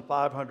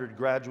 1,500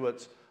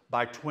 graduates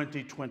by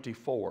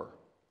 2024.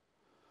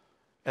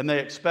 And they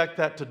expect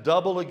that to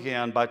double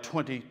again by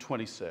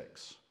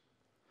 2026.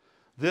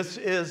 This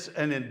is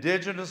an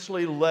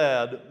indigenously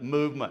led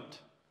movement.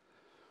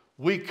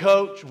 We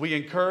coach, we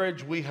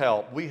encourage, we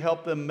help. We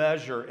help them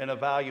measure and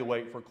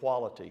evaluate for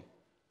quality.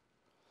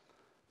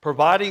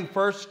 Providing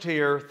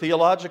first-tier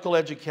theological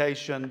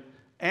education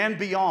and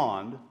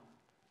beyond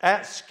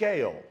at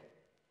scale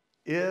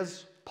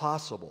is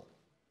possible.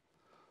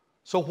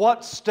 So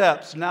what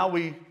steps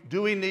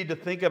do we need to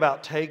think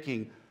about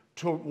taking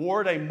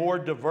toward a more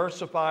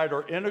diversified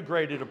or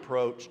integrated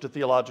approach to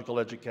theological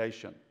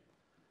education?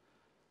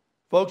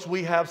 Folks,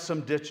 we have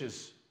some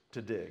ditches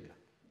to dig.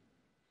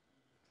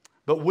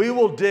 But we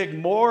will dig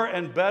more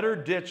and better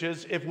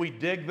ditches if we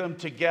dig them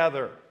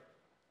together.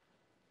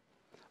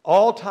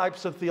 All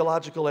types of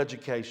theological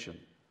education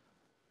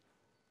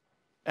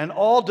and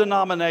all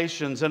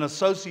denominations and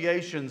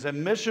associations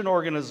and mission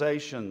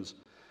organizations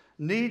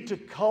need to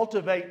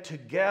cultivate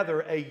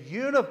together a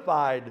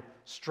unified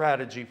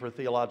strategy for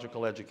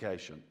theological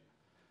education.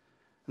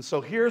 And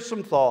so here's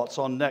some thoughts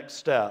on next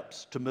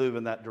steps to move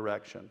in that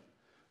direction.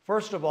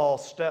 First of all,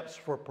 steps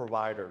for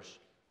providers.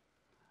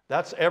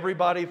 That's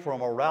everybody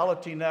from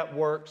orality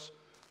networks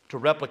to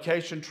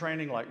replication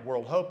training like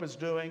World Hope is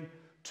doing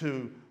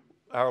to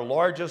our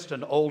largest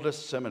and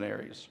oldest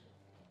seminaries.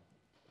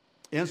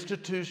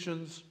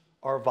 Institutions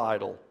are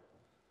vital.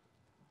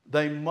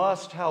 They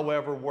must,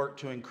 however, work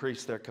to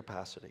increase their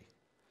capacity,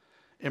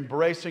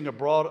 embracing a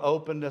broad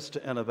openness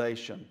to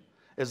innovation.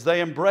 As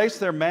they embrace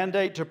their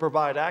mandate to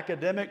provide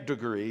academic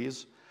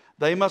degrees,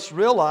 they must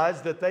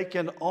realize that they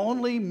can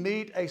only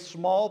meet a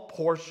small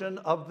portion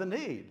of the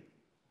need.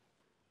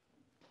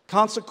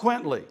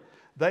 Consequently,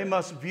 they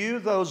must view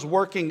those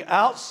working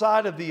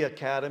outside of the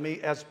academy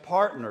as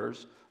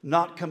partners,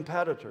 not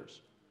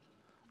competitors.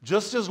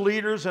 Just as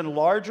leaders in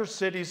larger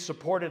cities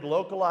supported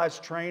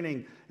localized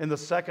training in the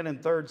 2nd and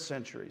 3rd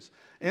centuries,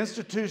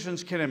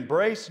 institutions can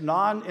embrace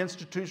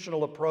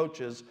non-institutional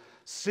approaches,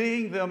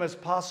 seeing them as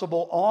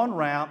possible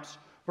on-ramps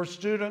for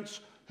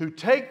students who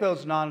take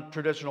those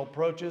non-traditional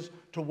approaches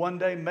to one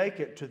day make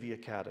it to the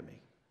academy.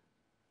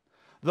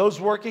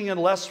 Those working in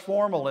less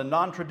formal and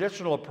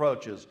non-traditional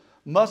approaches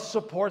must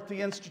support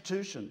the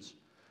institutions.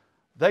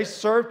 They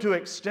serve to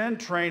extend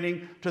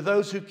training to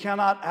those who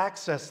cannot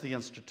access the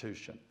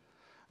institution.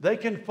 They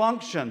can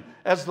function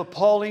as the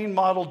Pauline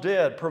model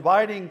did,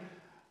 providing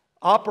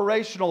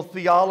operational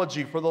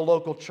theology for the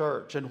local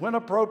church. And when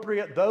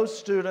appropriate, those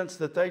students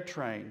that they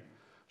train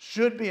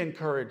should be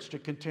encouraged to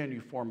continue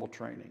formal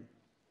training.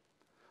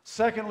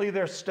 Secondly,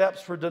 there are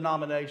steps for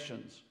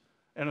denominations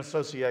and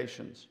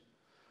associations.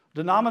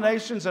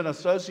 Denominations and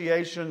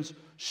associations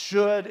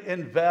should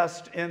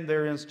invest in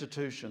their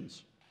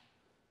institutions,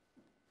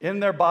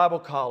 in their Bible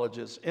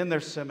colleges, in their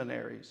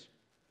seminaries.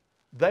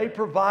 They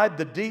provide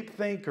the deep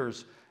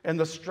thinkers and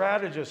the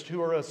strategists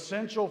who are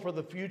essential for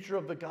the future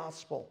of the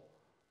gospel.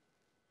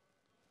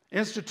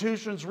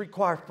 Institutions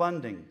require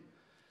funding,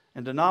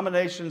 and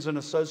denominations and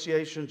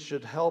associations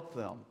should help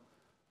them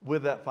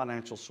with that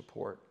financial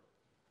support.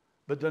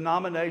 But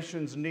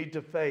denominations need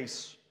to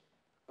face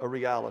a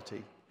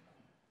reality.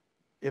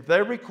 If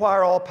they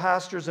require all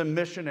pastors and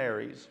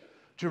missionaries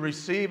to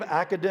receive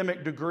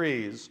academic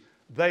degrees,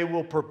 they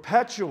will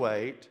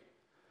perpetuate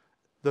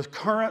the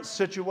current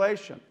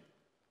situation.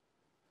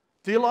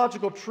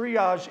 Theological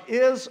triage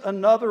is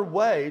another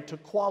way to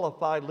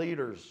qualify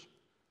leaders.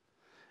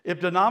 If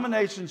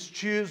denominations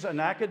choose an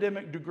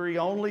academic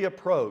degree-only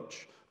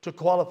approach to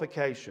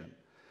qualification,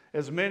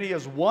 as many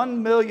as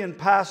 1 million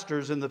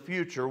pastors in the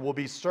future will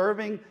be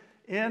serving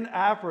in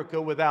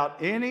Africa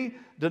without any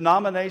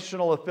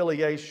denominational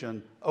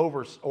affiliation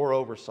or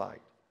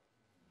oversight.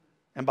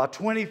 And by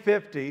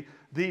 2050,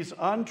 these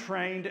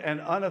untrained and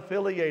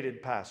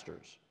unaffiliated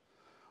pastors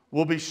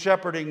will be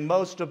shepherding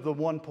most of the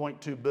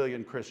 1.2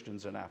 billion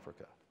Christians in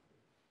Africa.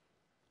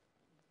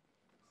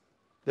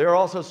 There are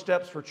also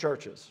steps for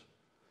churches.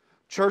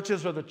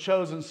 Churches are the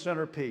chosen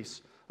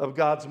centerpiece of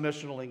God's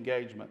missional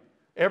engagement.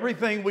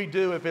 Everything we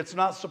do, if it's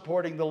not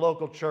supporting the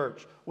local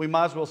church, we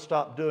might as well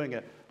stop doing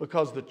it,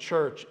 because the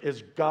church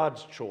is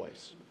God's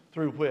choice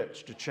through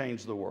which to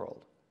change the world.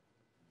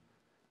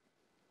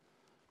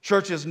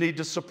 Churches need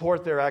to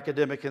support their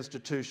academic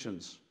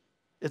institutions.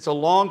 It's a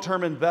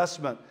long-term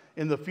investment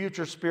in the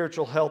future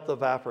spiritual health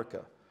of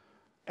Africa.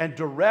 And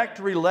direct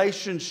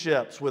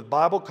relationships with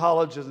Bible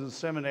colleges and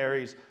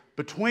seminaries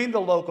between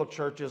the local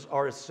churches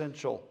are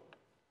essential.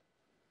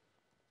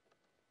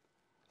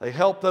 They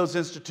help those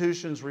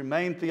institutions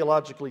remain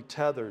theologically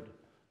tethered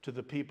to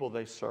the people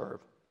they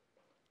serve.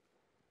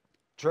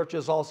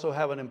 Churches also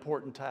have an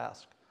important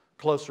task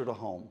closer to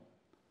home.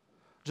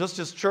 Just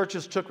as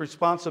churches took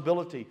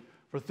responsibility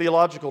for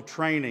theological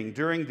training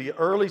during the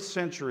early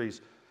centuries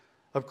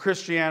of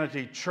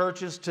Christianity,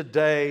 churches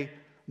today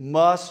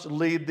must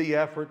lead the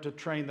effort to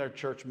train their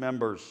church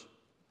members.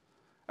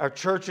 Our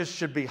churches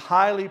should be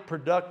highly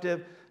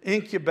productive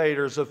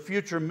incubators of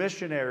future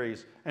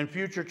missionaries and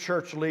future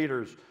church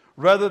leaders,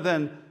 rather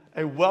than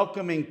a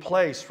welcoming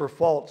place for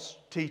false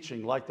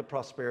teaching like the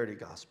prosperity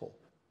gospel.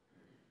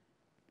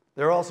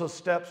 There are also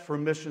steps for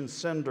mission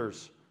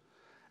senders.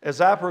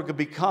 As Africa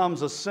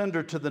becomes a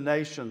sender to the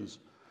nations,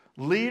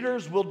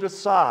 leaders will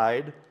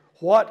decide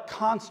what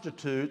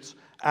constitutes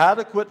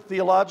adequate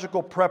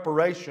theological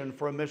preparation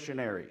for a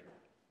missionary.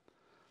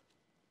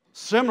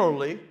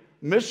 Similarly,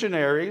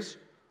 missionaries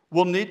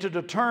will need to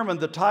determine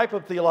the type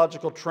of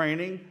theological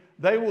training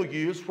they will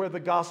use where the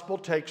gospel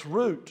takes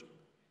root.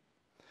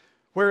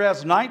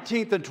 Whereas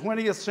 19th and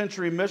 20th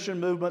century mission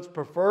movements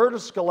preferred a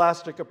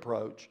scholastic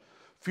approach,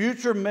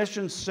 future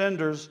mission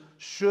senders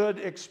should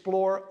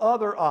explore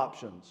other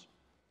options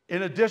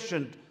in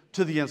addition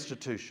to the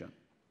institution.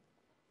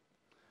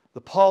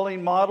 The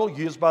Pauline model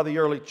used by the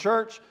early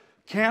church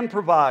can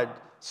provide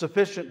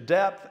sufficient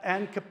depth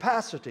and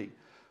capacity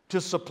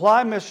to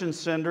supply mission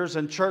senders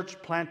and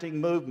church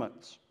planting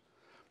movements.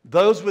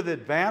 Those with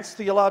advanced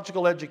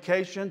theological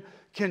education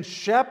can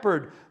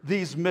shepherd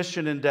these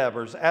mission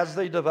endeavors as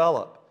they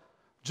develop,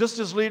 just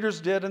as leaders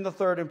did in the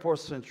 3rd and 4th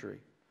century.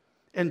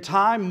 In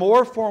time,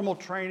 more formal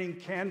training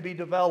can be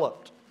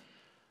developed.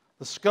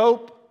 The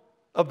scope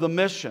of the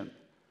mission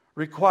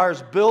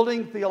requires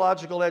building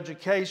theological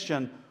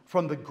education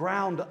from the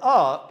ground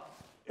up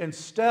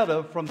instead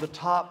of from the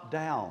top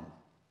down.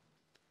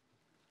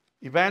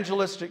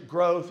 Evangelistic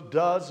growth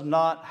does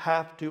not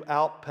have to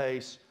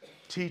outpace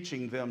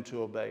teaching them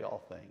to obey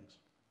all things.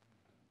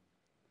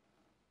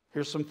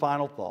 Here's some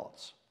final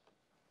thoughts.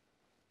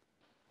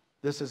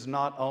 This is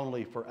not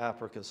only for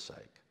Africa's sake.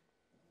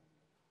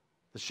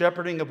 The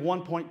shepherding of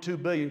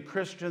 1.2 billion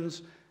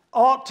Christians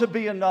ought to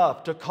be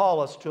enough to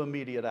call us to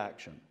immediate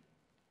action.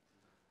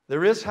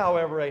 There is,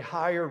 however, a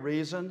higher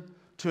reason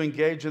to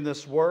engage in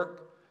this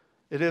work.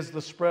 It is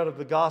the spread of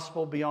the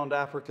gospel beyond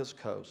Africa's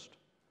coast.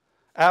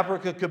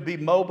 Africa could be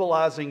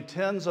mobilizing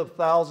tens of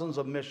thousands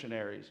of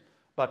missionaries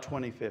by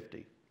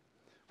 2050.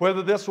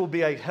 Whether this will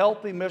be a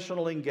healthy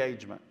missional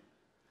engagement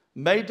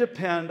may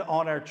depend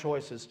on our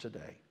choices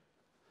today.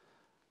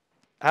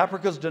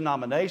 Africa's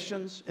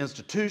denominations,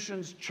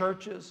 institutions,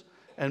 churches,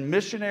 and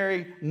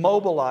missionary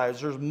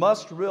mobilizers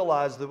must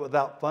realize that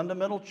without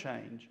fundamental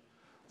change,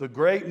 the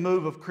great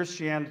move of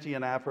Christianity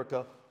in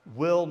Africa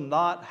will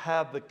not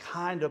have the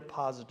kind of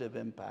positive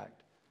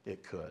impact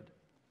it could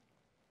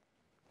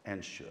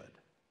and should.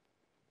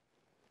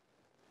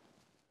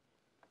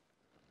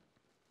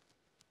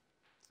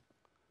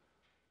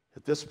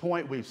 At this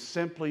point, we've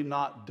simply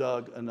not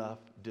dug enough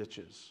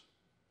ditches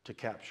to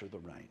capture the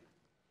rain.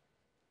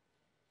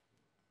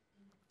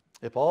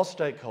 If all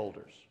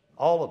stakeholders,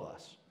 all of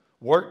us,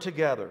 work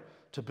together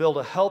to build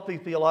a healthy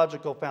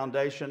theological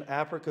foundation,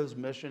 Africa's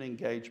mission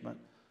engagement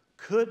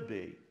could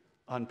be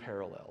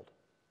unparalleled.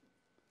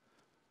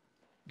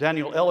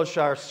 Daniel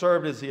Elishire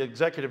served as the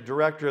executive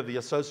director of the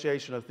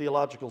Association of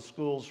Theological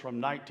Schools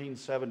from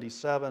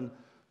 1977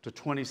 to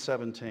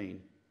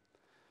 2017.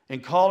 In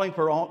calling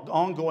for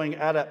ongoing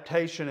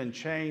adaptation and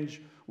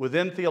change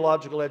within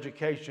theological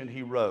education,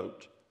 he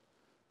wrote,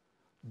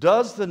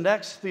 "Does the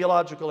next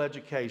theological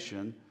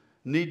education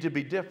need to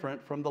be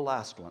different from the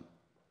last one?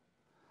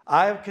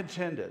 I have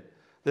contended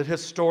that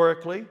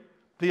historically,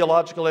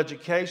 theological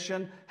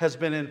education has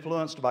been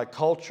influenced by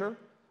culture,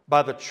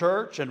 by the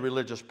church and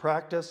religious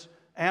practice,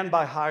 and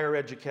by higher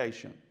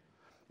education.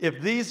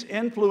 If these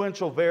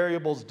influential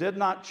variables did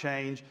not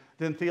change,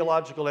 then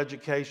theological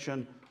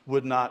education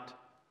would not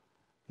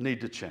need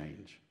to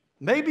change.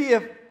 Maybe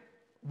if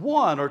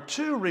one or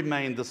two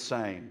remained the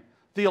same,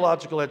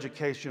 theological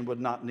education would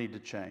not need to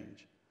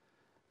change.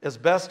 As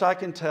best I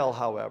can tell,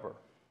 however,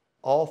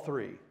 all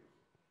three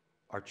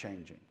are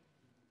changing."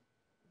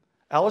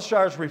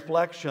 Elishire's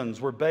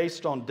reflections were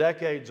based on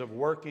decades of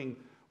working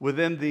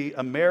within the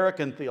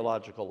American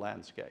theological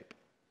landscape.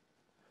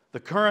 The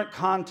current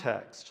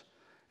context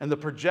and the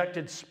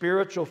projected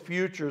spiritual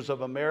futures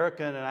of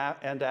America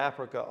and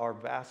Africa are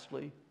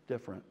vastly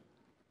different.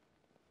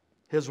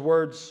 His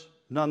words,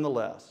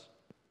 nonetheless,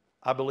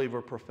 I believe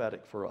are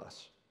prophetic for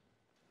us.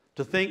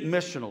 To think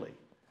missionally,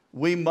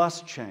 we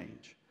must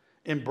change,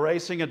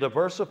 embracing a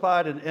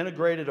diversified and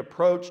integrated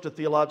approach to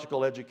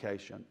theological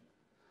education.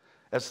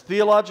 As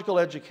theological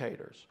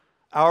educators,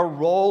 our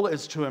role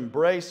is to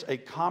embrace a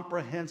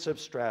comprehensive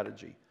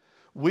strategy.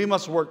 We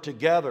must work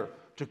together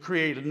to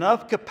create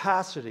enough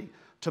capacity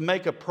to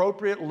make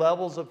appropriate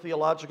levels of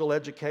theological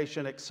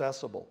education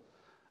accessible.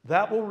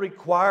 That will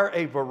require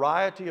a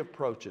variety of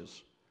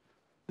approaches.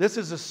 This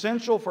is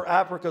essential for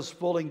Africa's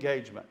full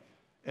engagement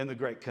in the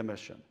Great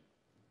Commission.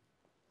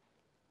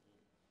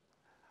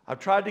 I've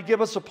tried to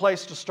give us a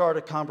place to start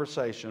a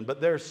conversation,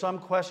 but there are some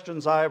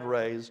questions I have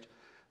raised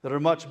that are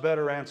much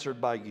better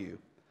answered by you.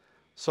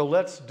 So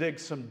let's dig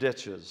some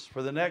ditches.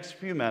 For the next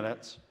few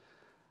minutes,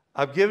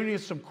 I've given you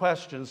some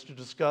questions to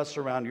discuss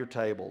around your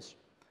tables.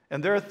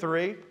 And there are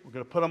three. We're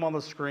going to put them on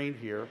the screen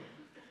here.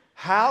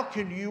 How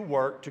can you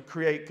work to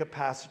create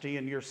capacity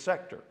in your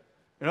sector?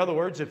 In other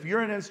words, if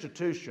you're an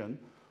institution,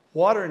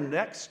 what are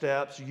next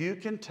steps you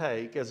can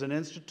take as an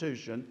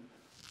institution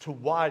to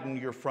widen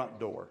your front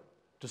door,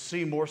 to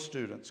see more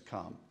students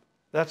come?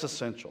 That's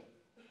essential.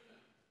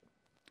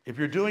 If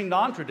you're doing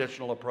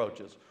non-traditional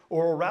approaches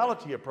or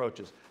orality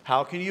approaches,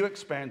 how can you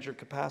expand your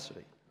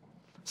capacity?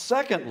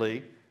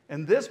 Secondly,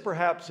 and this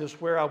perhaps is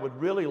where I would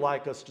really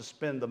like us to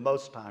spend the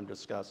most time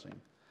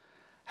discussing,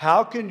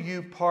 how can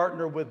you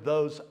partner with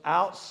those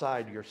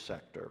outside your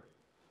sector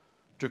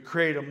to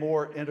create a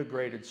more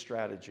integrated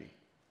strategy?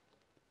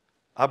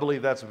 I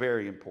believe that's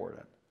very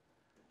important.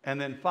 And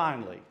then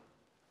finally,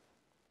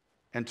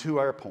 and to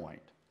our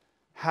point,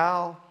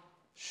 how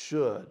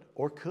should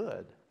or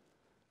could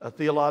a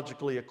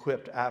theologically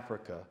equipped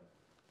Africa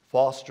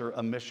foster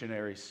a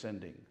missionary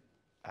sending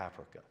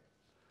Africa?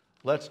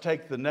 Let's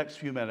take the next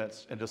few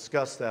minutes and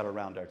discuss that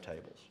around our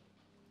tables.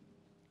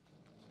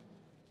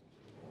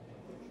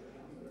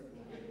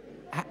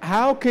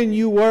 How can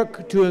you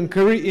work to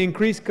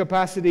increase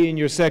capacity in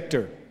your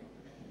sector?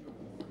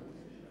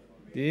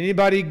 Did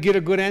anybody get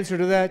a good answer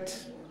to that?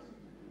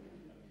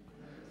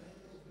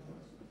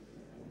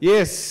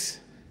 Yes.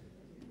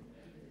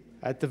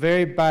 At the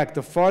very back,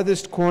 the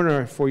farthest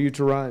corner for you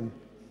to run.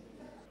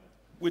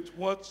 With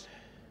what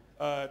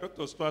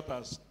Dr. Stuart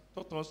has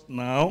taught us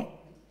now,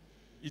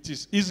 it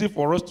is easy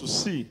for us to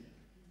see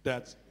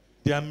that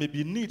there may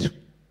be need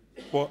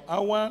for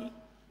our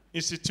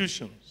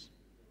institutions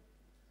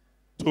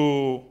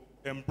to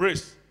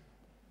embrace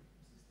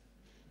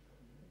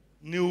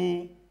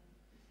new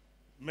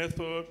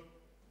methods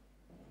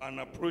and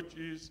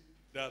approaches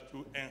that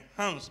will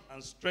enhance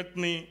and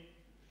strengthen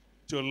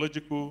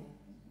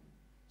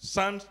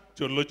sound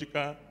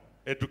theological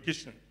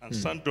education and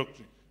sound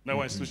doctrine in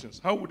our institutions.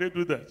 How would they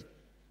do that?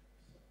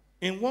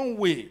 In one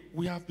way,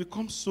 we have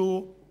become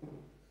so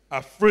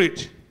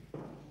afraid,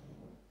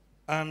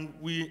 and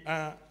we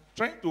are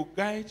trying to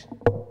guide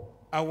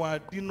our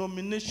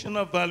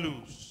denominational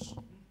values,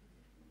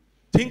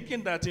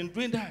 thinking that in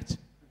doing that,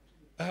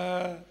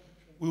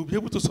 we'll be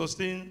able to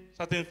sustain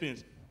certain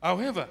things.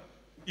 However,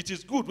 it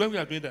is good when we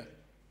are doing that.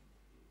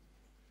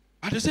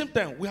 At the same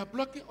time, we are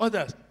blocking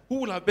others who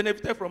will have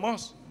benefited from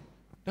us.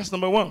 That's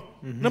number one.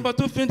 Number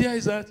two thing there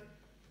is that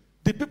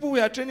the people we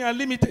are training are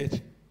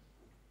limited.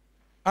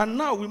 And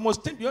now we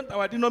must think beyond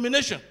our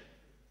denomination.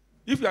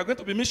 If we are going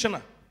to be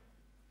missional,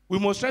 we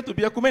must try to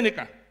be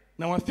ecumenical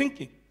in our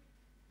thinking,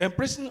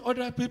 embracing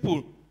other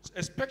people,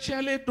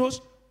 especially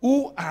those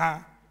who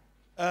are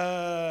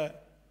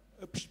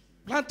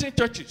planting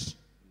churches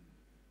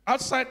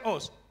outside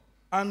us,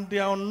 and they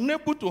are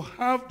unable to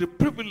have the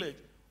privilege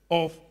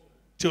of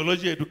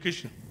theology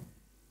education.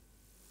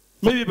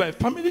 Maybe by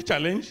family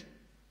challenge,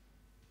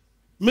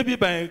 maybe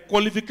by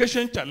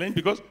qualification challenge,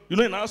 because you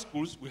know in our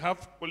schools we have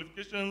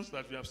qualifications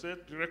that we have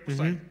said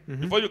prerequisite.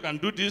 Before you can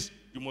do this,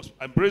 you must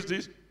embrace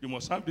this, you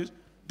must have this.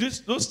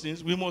 Those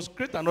things, we must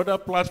create another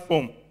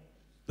platform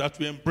that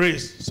we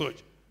embrace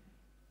such.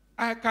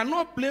 I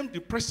cannot blame the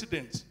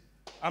president.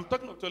 I'm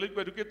talking of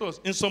theological educators.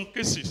 In some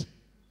cases,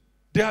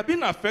 they have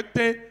been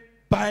affected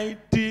by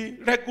the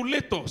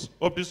regulators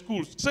of the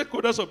schools,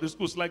 stakeholders of the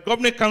schools, like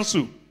governing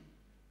council,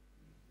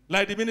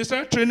 like the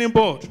ministerial training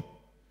board,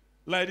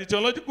 like the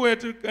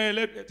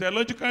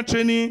theological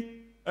training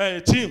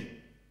team.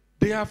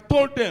 They have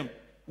told them,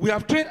 we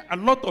have trained a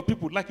lot of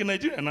people, like in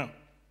Nigeria now,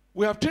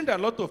 we have trained a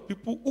lot of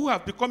people who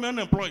have become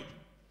unemployed.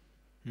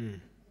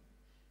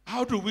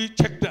 How do we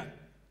check that?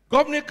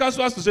 Governing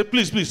council has to say,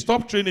 please, please,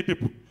 stop training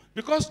people.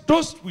 Because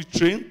those we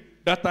train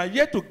that are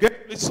yet to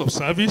get places of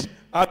service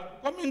are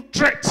becoming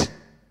threats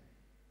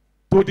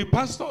to the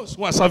pastors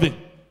who are serving.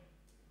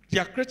 They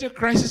are creating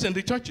crisis in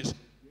the churches.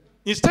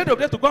 Instead of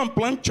them to go and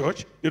plant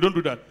church, they don't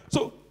do that.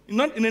 So, in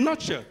a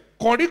nutshell,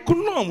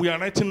 curriculum we are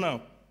writing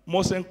now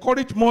must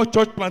encourage more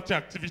church planting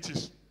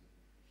activities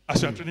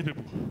as we are training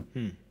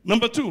people.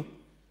 Number two,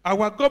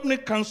 our governing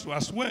council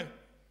as well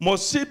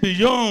must see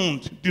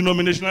beyond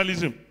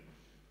denominationalism,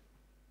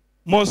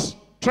 must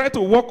try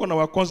to work on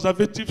our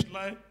conservative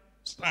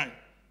lifestyle.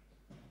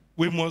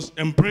 We must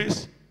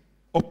embrace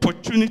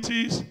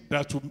opportunities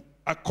that will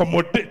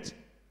accommodate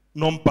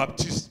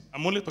non-Baptists.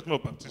 I'm only talking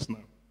about Baptists now.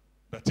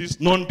 That is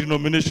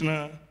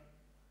non-denominational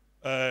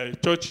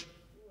church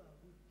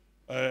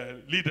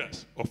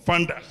leaders or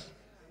founders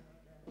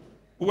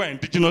who are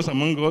indigenous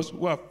among us,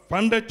 who have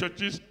founded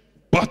churches,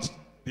 but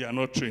they are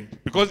not trained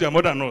because they are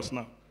more than us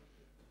now.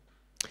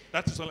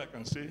 That is all I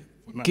can say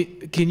for now.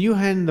 Can you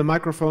hand the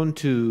microphone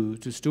to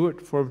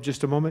Stuart for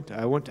just a moment?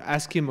 I want to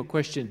ask him a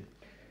question.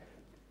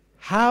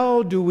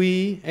 How do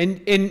we,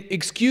 and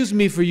excuse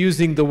me for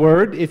using the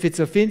word, if it's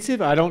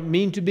offensive, I don't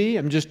mean to be,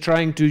 I'm just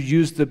trying to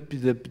use the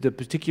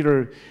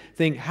particular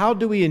thing. How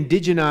do we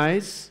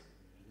indigenize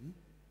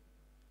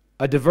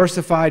a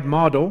diversified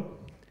model?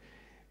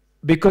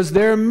 Because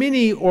there are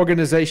many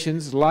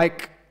organizations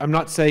like, I'm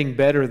not saying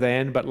better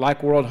than, but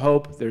like World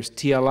Hope, there's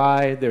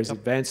TLI, there's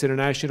Advance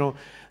International.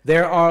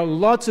 There are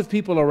lots of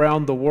people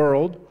around the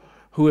world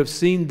who have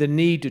seen the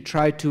need to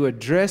try to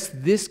address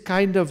this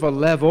kind of a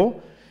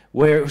level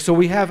where, so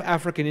we have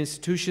African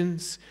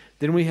institutions,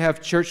 then we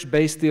have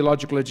church-based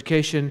theological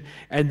education,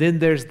 and then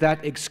there's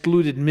that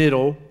excluded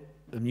middle.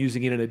 I'm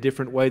using it in a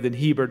different way than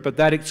Hebert, but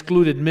that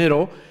excluded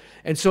middle.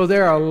 And so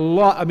there are a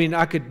lot, I mean,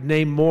 I could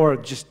name more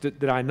just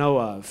that I know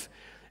of.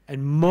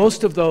 And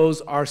most of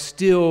those are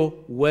still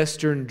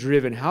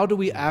Western-driven. How do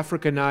we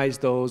Africanize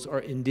those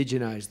or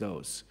indigenize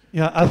those?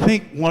 Yeah, I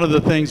think one of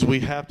the things we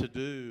have to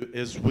do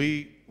is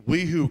we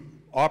who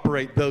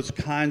operate those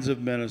kinds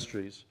of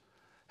ministries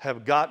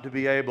have got to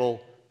be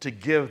able to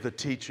give the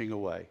teaching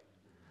away.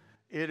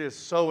 It is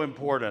so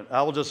important.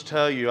 I will just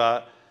tell you,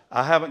 I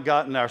haven't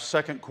gotten our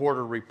second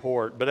quarter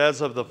report, but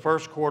as of the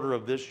first quarter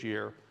of this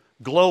year,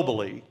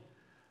 globally,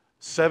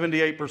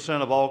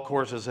 78% of all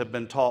courses have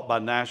been taught by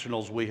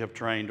nationals we have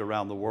trained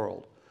around the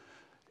world.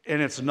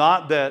 And it's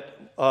not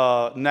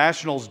that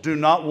nationals do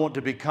not want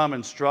to become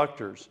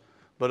instructors,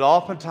 but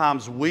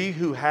oftentimes we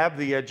who have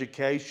the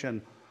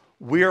education,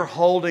 we're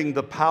holding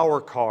the power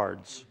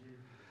cards.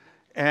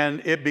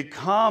 And it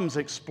becomes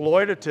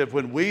exploitative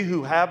when we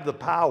who have the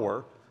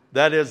power,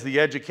 that is the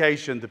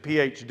education, the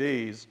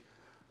PhDs,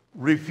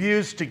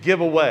 refuse to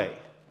give away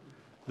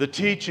the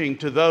teaching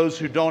to those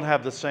who don't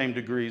have the same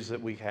degrees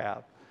that we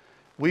have.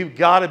 We've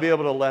got to be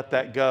able to let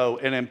that go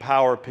and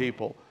empower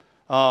people.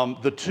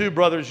 The two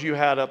brothers you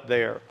had up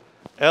there,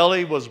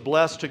 Eli was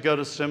blessed to go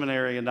to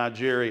seminary in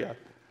Nigeria.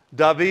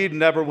 David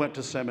never went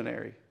to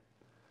seminary.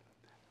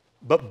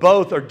 But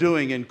both are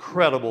doing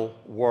incredible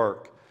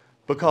work.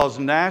 Because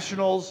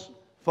nationals,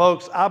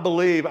 folks, I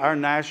believe our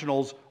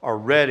nationals are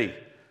ready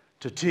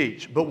to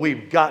teach, but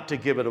we've got to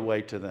give it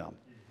away to them.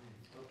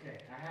 Okay,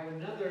 I have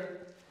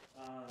another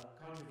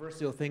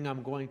controversial thing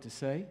I'm going to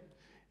say,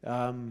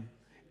 and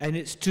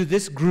it's to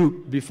this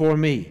group before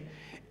me.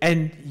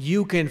 And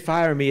you can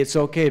fire me, it's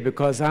okay,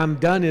 because I'm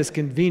done as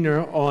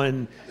convener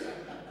on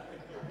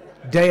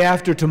day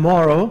after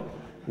tomorrow.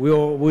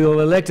 We'll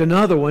elect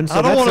another one. So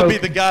I don't want to be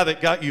the guy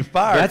that got you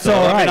fired. That's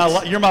all right.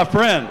 I mean, you're my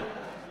friend.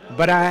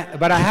 But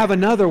I have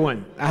another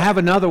one.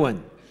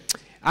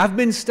 I've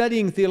been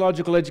studying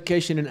theological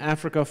education in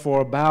Africa for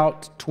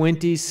about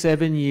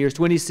 27 years,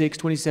 26,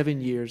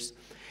 27 years,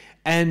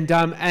 and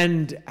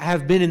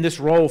have been in this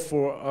role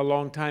for a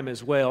long time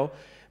as well,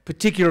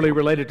 particularly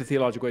related to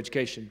theological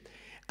education.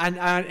 And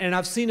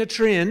I've seen a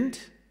trend,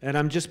 and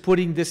I'm just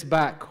putting this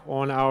back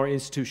on our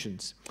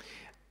institutions.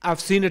 I've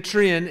seen a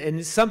trend, and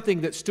it's something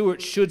that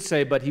Stuart should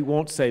say, but he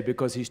won't say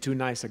because he's too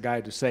nice a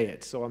guy to say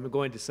it, so I'm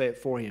going to say it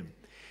for him.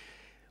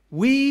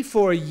 We,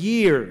 for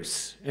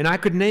years, and I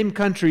could name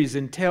countries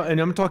and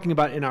I'm talking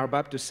about in our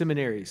Baptist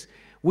seminaries,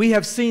 we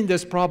have seen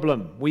this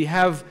problem. We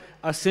have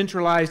a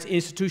centralized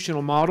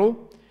institutional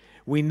model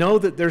We know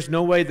that there's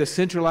no way the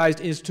centralized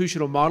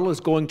institutional model is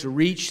going to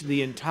reach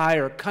the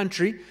entire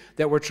country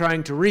that we're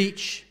trying to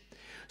reach.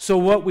 So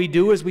what we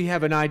do is we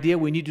have an idea,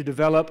 we need to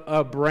develop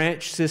a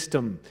branch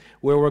system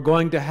where we're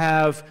going to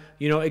have,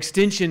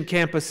 extension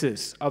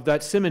campuses of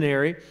that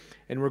seminary,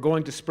 and we're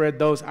going to spread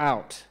those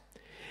out.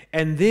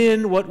 And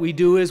then what we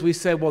do is we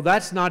say, well,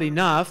 that's not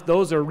enough.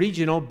 Those are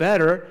regional,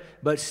 better,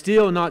 but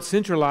still not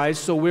centralized,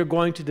 so we're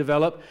going to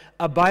develop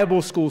a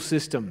Bible school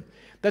system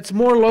that's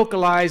more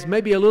localized,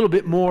 maybe a little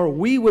bit more.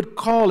 We would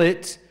call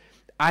it,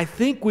 I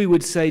think we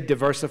would say,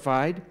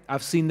 diversified.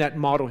 I've seen that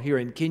model here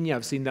in Kenya.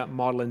 I've seen that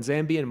model in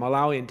Zambia, in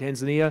Malawi, in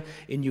Tanzania,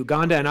 in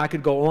Uganda, and I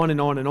could go on and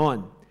on and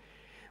on.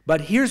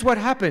 But here's what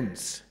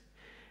happens.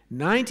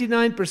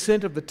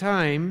 99% of the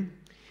time,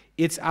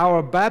 it's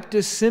our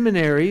Baptist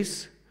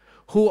seminaries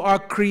who are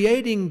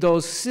creating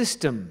those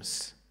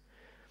systems.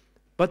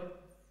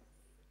 But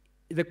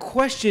the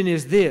question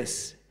is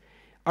this: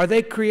 are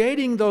they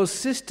creating those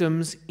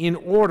systems in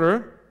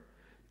order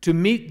to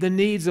meet the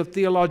needs of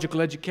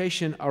theological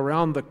education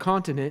around the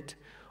continent,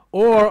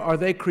 or are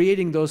they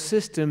creating those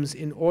systems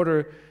in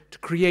order to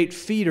create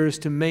feeders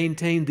to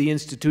maintain the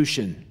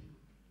institution?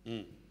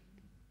 Mm.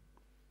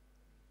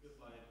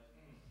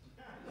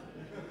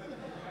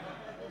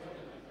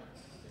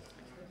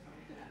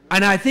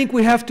 And I think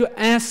we have to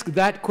ask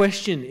that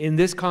question in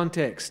this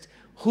context.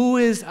 Who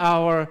is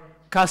our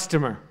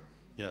customer?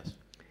 Yes.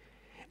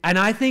 And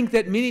I think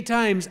that many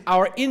times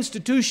our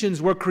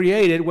institutions were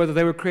created, whether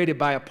they were created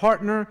by a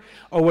partner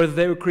or whether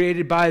they were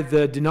created by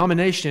the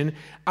denomination,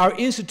 our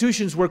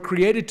institutions were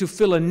created to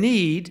fill a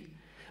need,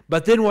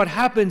 but then what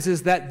happens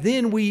is that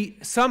then we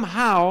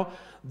somehow,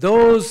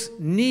 those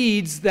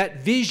needs,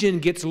 that vision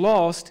gets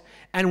lost,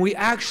 and we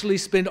actually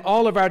spend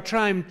all of our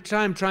time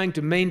trying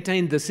to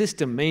maintain the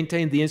system,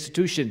 maintain the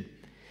institution.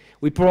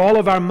 We pour all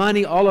of our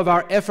money, all of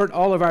our effort,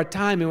 all of our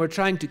time, and we're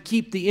trying to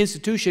keep the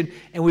institution,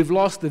 and we've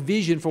lost the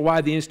vision for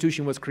why the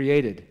institution was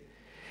created.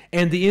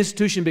 And the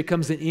institution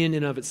becomes an end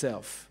in of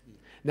itself.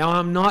 Now,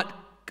 I'm not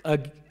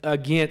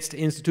against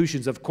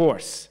institutions, of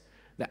course.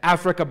 The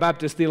Africa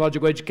Baptist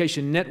Theological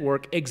Education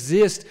Network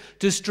exists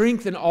to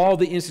strengthen all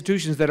the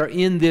institutions that are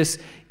in this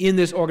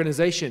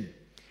organization.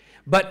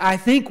 But I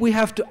think we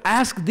have to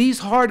ask these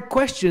hard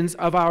questions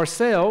of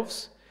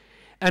ourselves,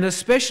 and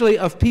especially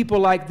of people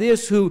like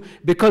this who,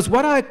 because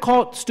what I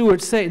caught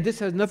Stuart saying, this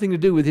has nothing to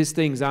do with his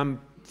things,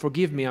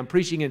 forgive me, I'm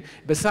preaching, and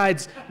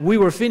besides, we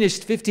were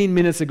finished 15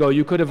 minutes ago,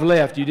 you could have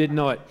left, you didn't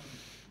know it.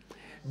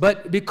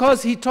 But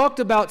because he talked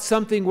about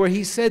something where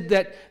he said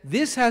that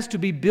this has to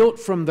be built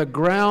from the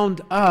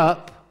ground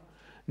up,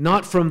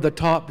 not from the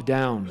top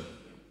down.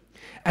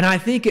 And I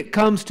think it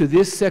comes to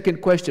this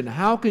second question: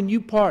 how can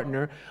you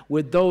partner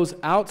with those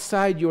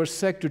outside your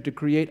sector to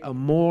create a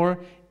more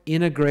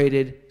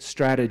integrated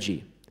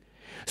strategy?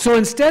 So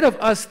instead of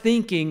us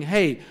thinking,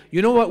 hey,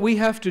 you know what we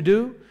have to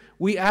do?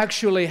 We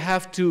actually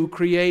have to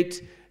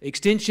create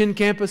extension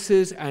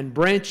campuses and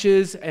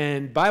branches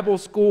and Bible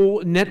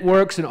school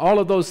networks and all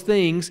of those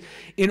things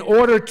in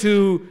order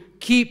to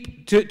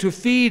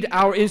feed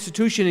our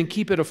institution and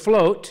keep it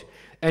afloat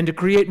and to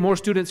create more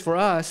students for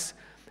us.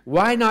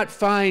 Why not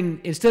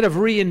find, instead of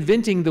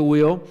reinventing the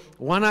wheel,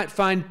 why not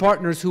find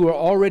partners who are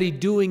already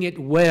doing it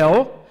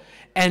well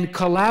and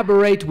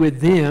collaborate with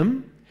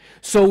them?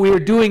 So we're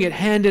doing it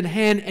hand in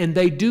hand, and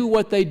they do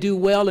what they do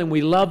well, and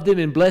we love them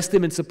and bless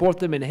them and support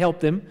them and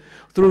help them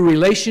through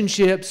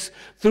relationships,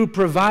 through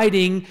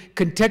providing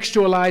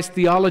contextualized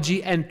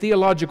theology and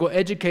theological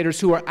educators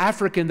who are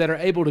African that are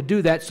able to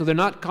do that, so they're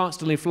not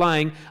constantly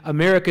flying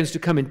Americans to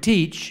come and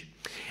teach.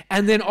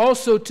 And then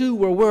also, too,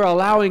 where we're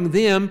allowing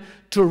them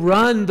to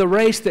run the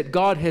race that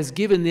God has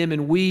given them,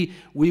 and we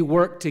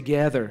work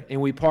together and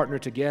we partner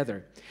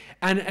together.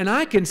 And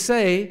I can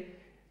say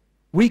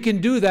we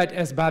can do that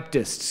as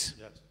Baptists.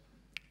 Yes.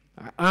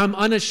 I'm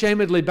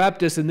unashamedly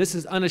Baptist, and this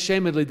is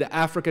unashamedly the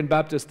African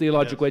Baptist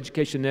Theological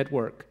Education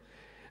Network.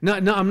 No,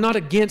 I'm not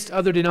against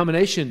other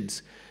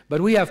denominations, but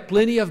we have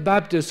plenty of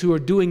Baptists who are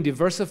doing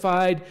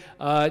diversified,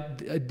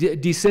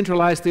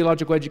 decentralized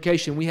theological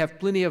education. We have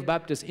plenty of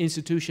Baptist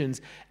institutions,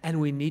 and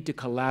we need to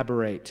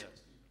collaborate.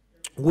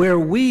 Where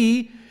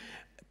we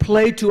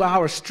play to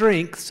our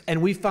strengths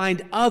and we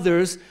find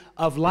others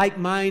of like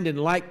mind and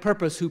like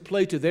purpose who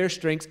play to their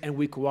strengths, and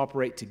we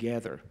cooperate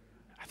together.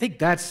 I think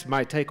that's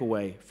my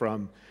takeaway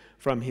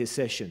from his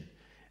session.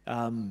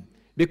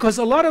 Because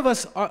a lot of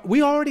us,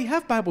 we already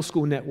have Bible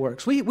school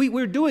networks.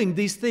 We're doing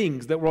these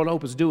things that World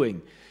Hope is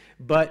doing.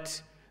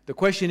 But the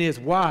question is,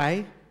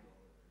 why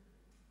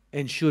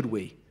and should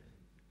we?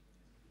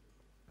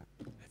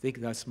 I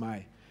think that's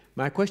my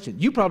question.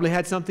 You probably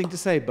had something to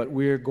say, but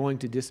we're going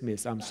to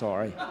dismiss. I'm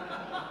sorry.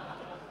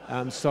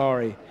 I'm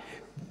sorry.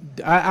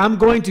 I'm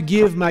going to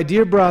give my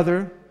dear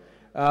brother,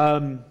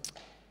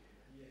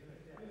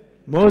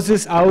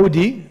 Moses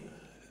Audi,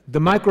 the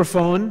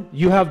microphone.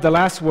 You have the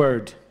last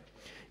word.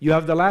 You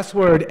have the last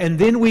word, and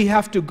then we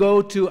have to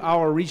go to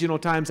our regional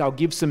times. I'll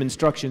give some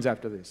instructions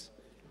after this.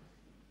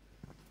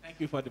 Thank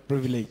you for the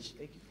privilege.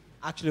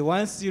 Actually,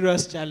 one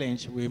serious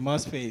challenge we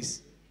must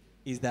face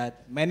is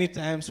that many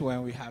times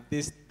when we have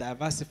these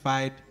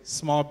diversified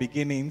small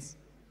beginnings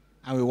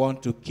and we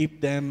want to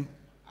keep them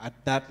at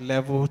that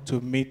level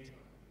to meet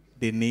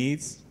the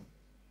needs,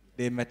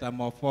 they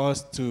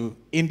metamorphose to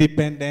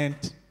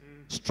independent,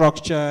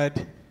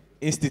 structured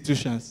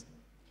institutions,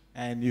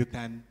 and you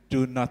can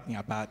do nothing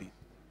about it.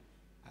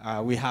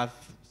 We have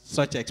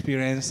such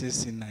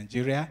experiences in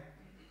Nigeria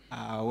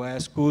where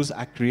schools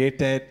are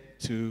created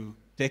to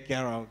take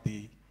care of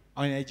the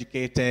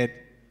uneducated.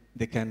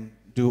 They can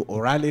do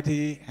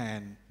orality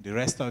and the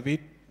rest of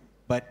it.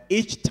 But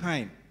each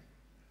time,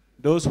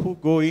 those who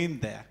go in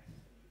there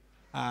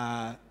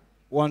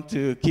want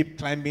to keep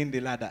climbing the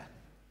ladder.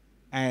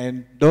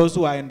 And those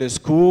who are in the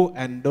school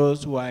and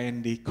those who are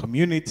in the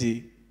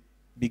community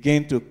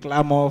begin to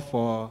clamor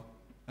for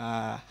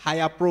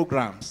higher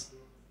programs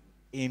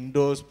in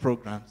those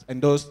programs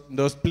and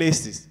those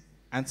places.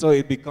 And so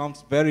it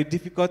becomes very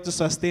difficult to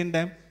sustain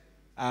them.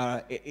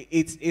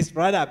 It's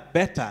rather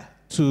better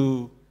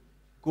to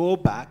go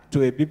back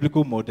to a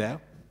biblical model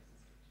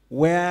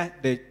where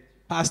the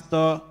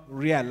pastor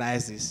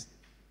realizes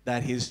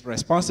that his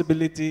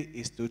responsibility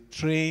is to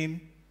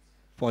train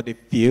for the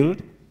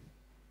field,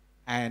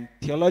 and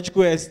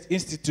theological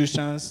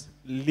institutions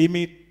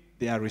limit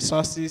their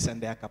resources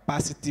and their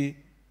capacity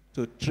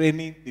to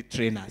training the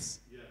trainers.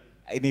 Yeah.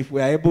 And if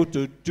we are able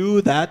to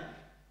do that,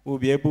 we'll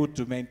be able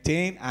to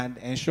maintain and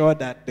ensure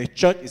that the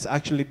church is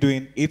actually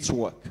doing its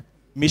work,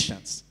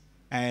 missions,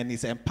 and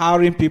it's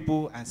empowering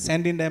people and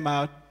sending them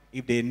out.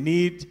 If they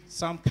need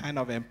some kind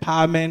of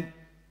empowerment,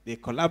 they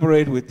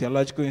collaborate with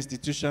theological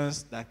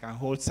institutions that can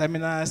hold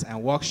seminars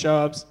and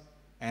workshops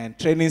and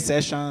training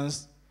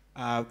sessions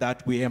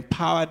that we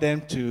empower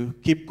them to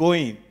keep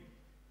going.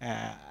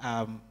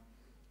 That,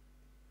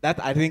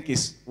 I think,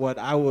 is what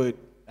I would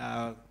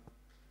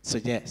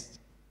suggest.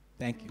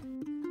 Thank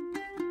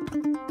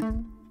you.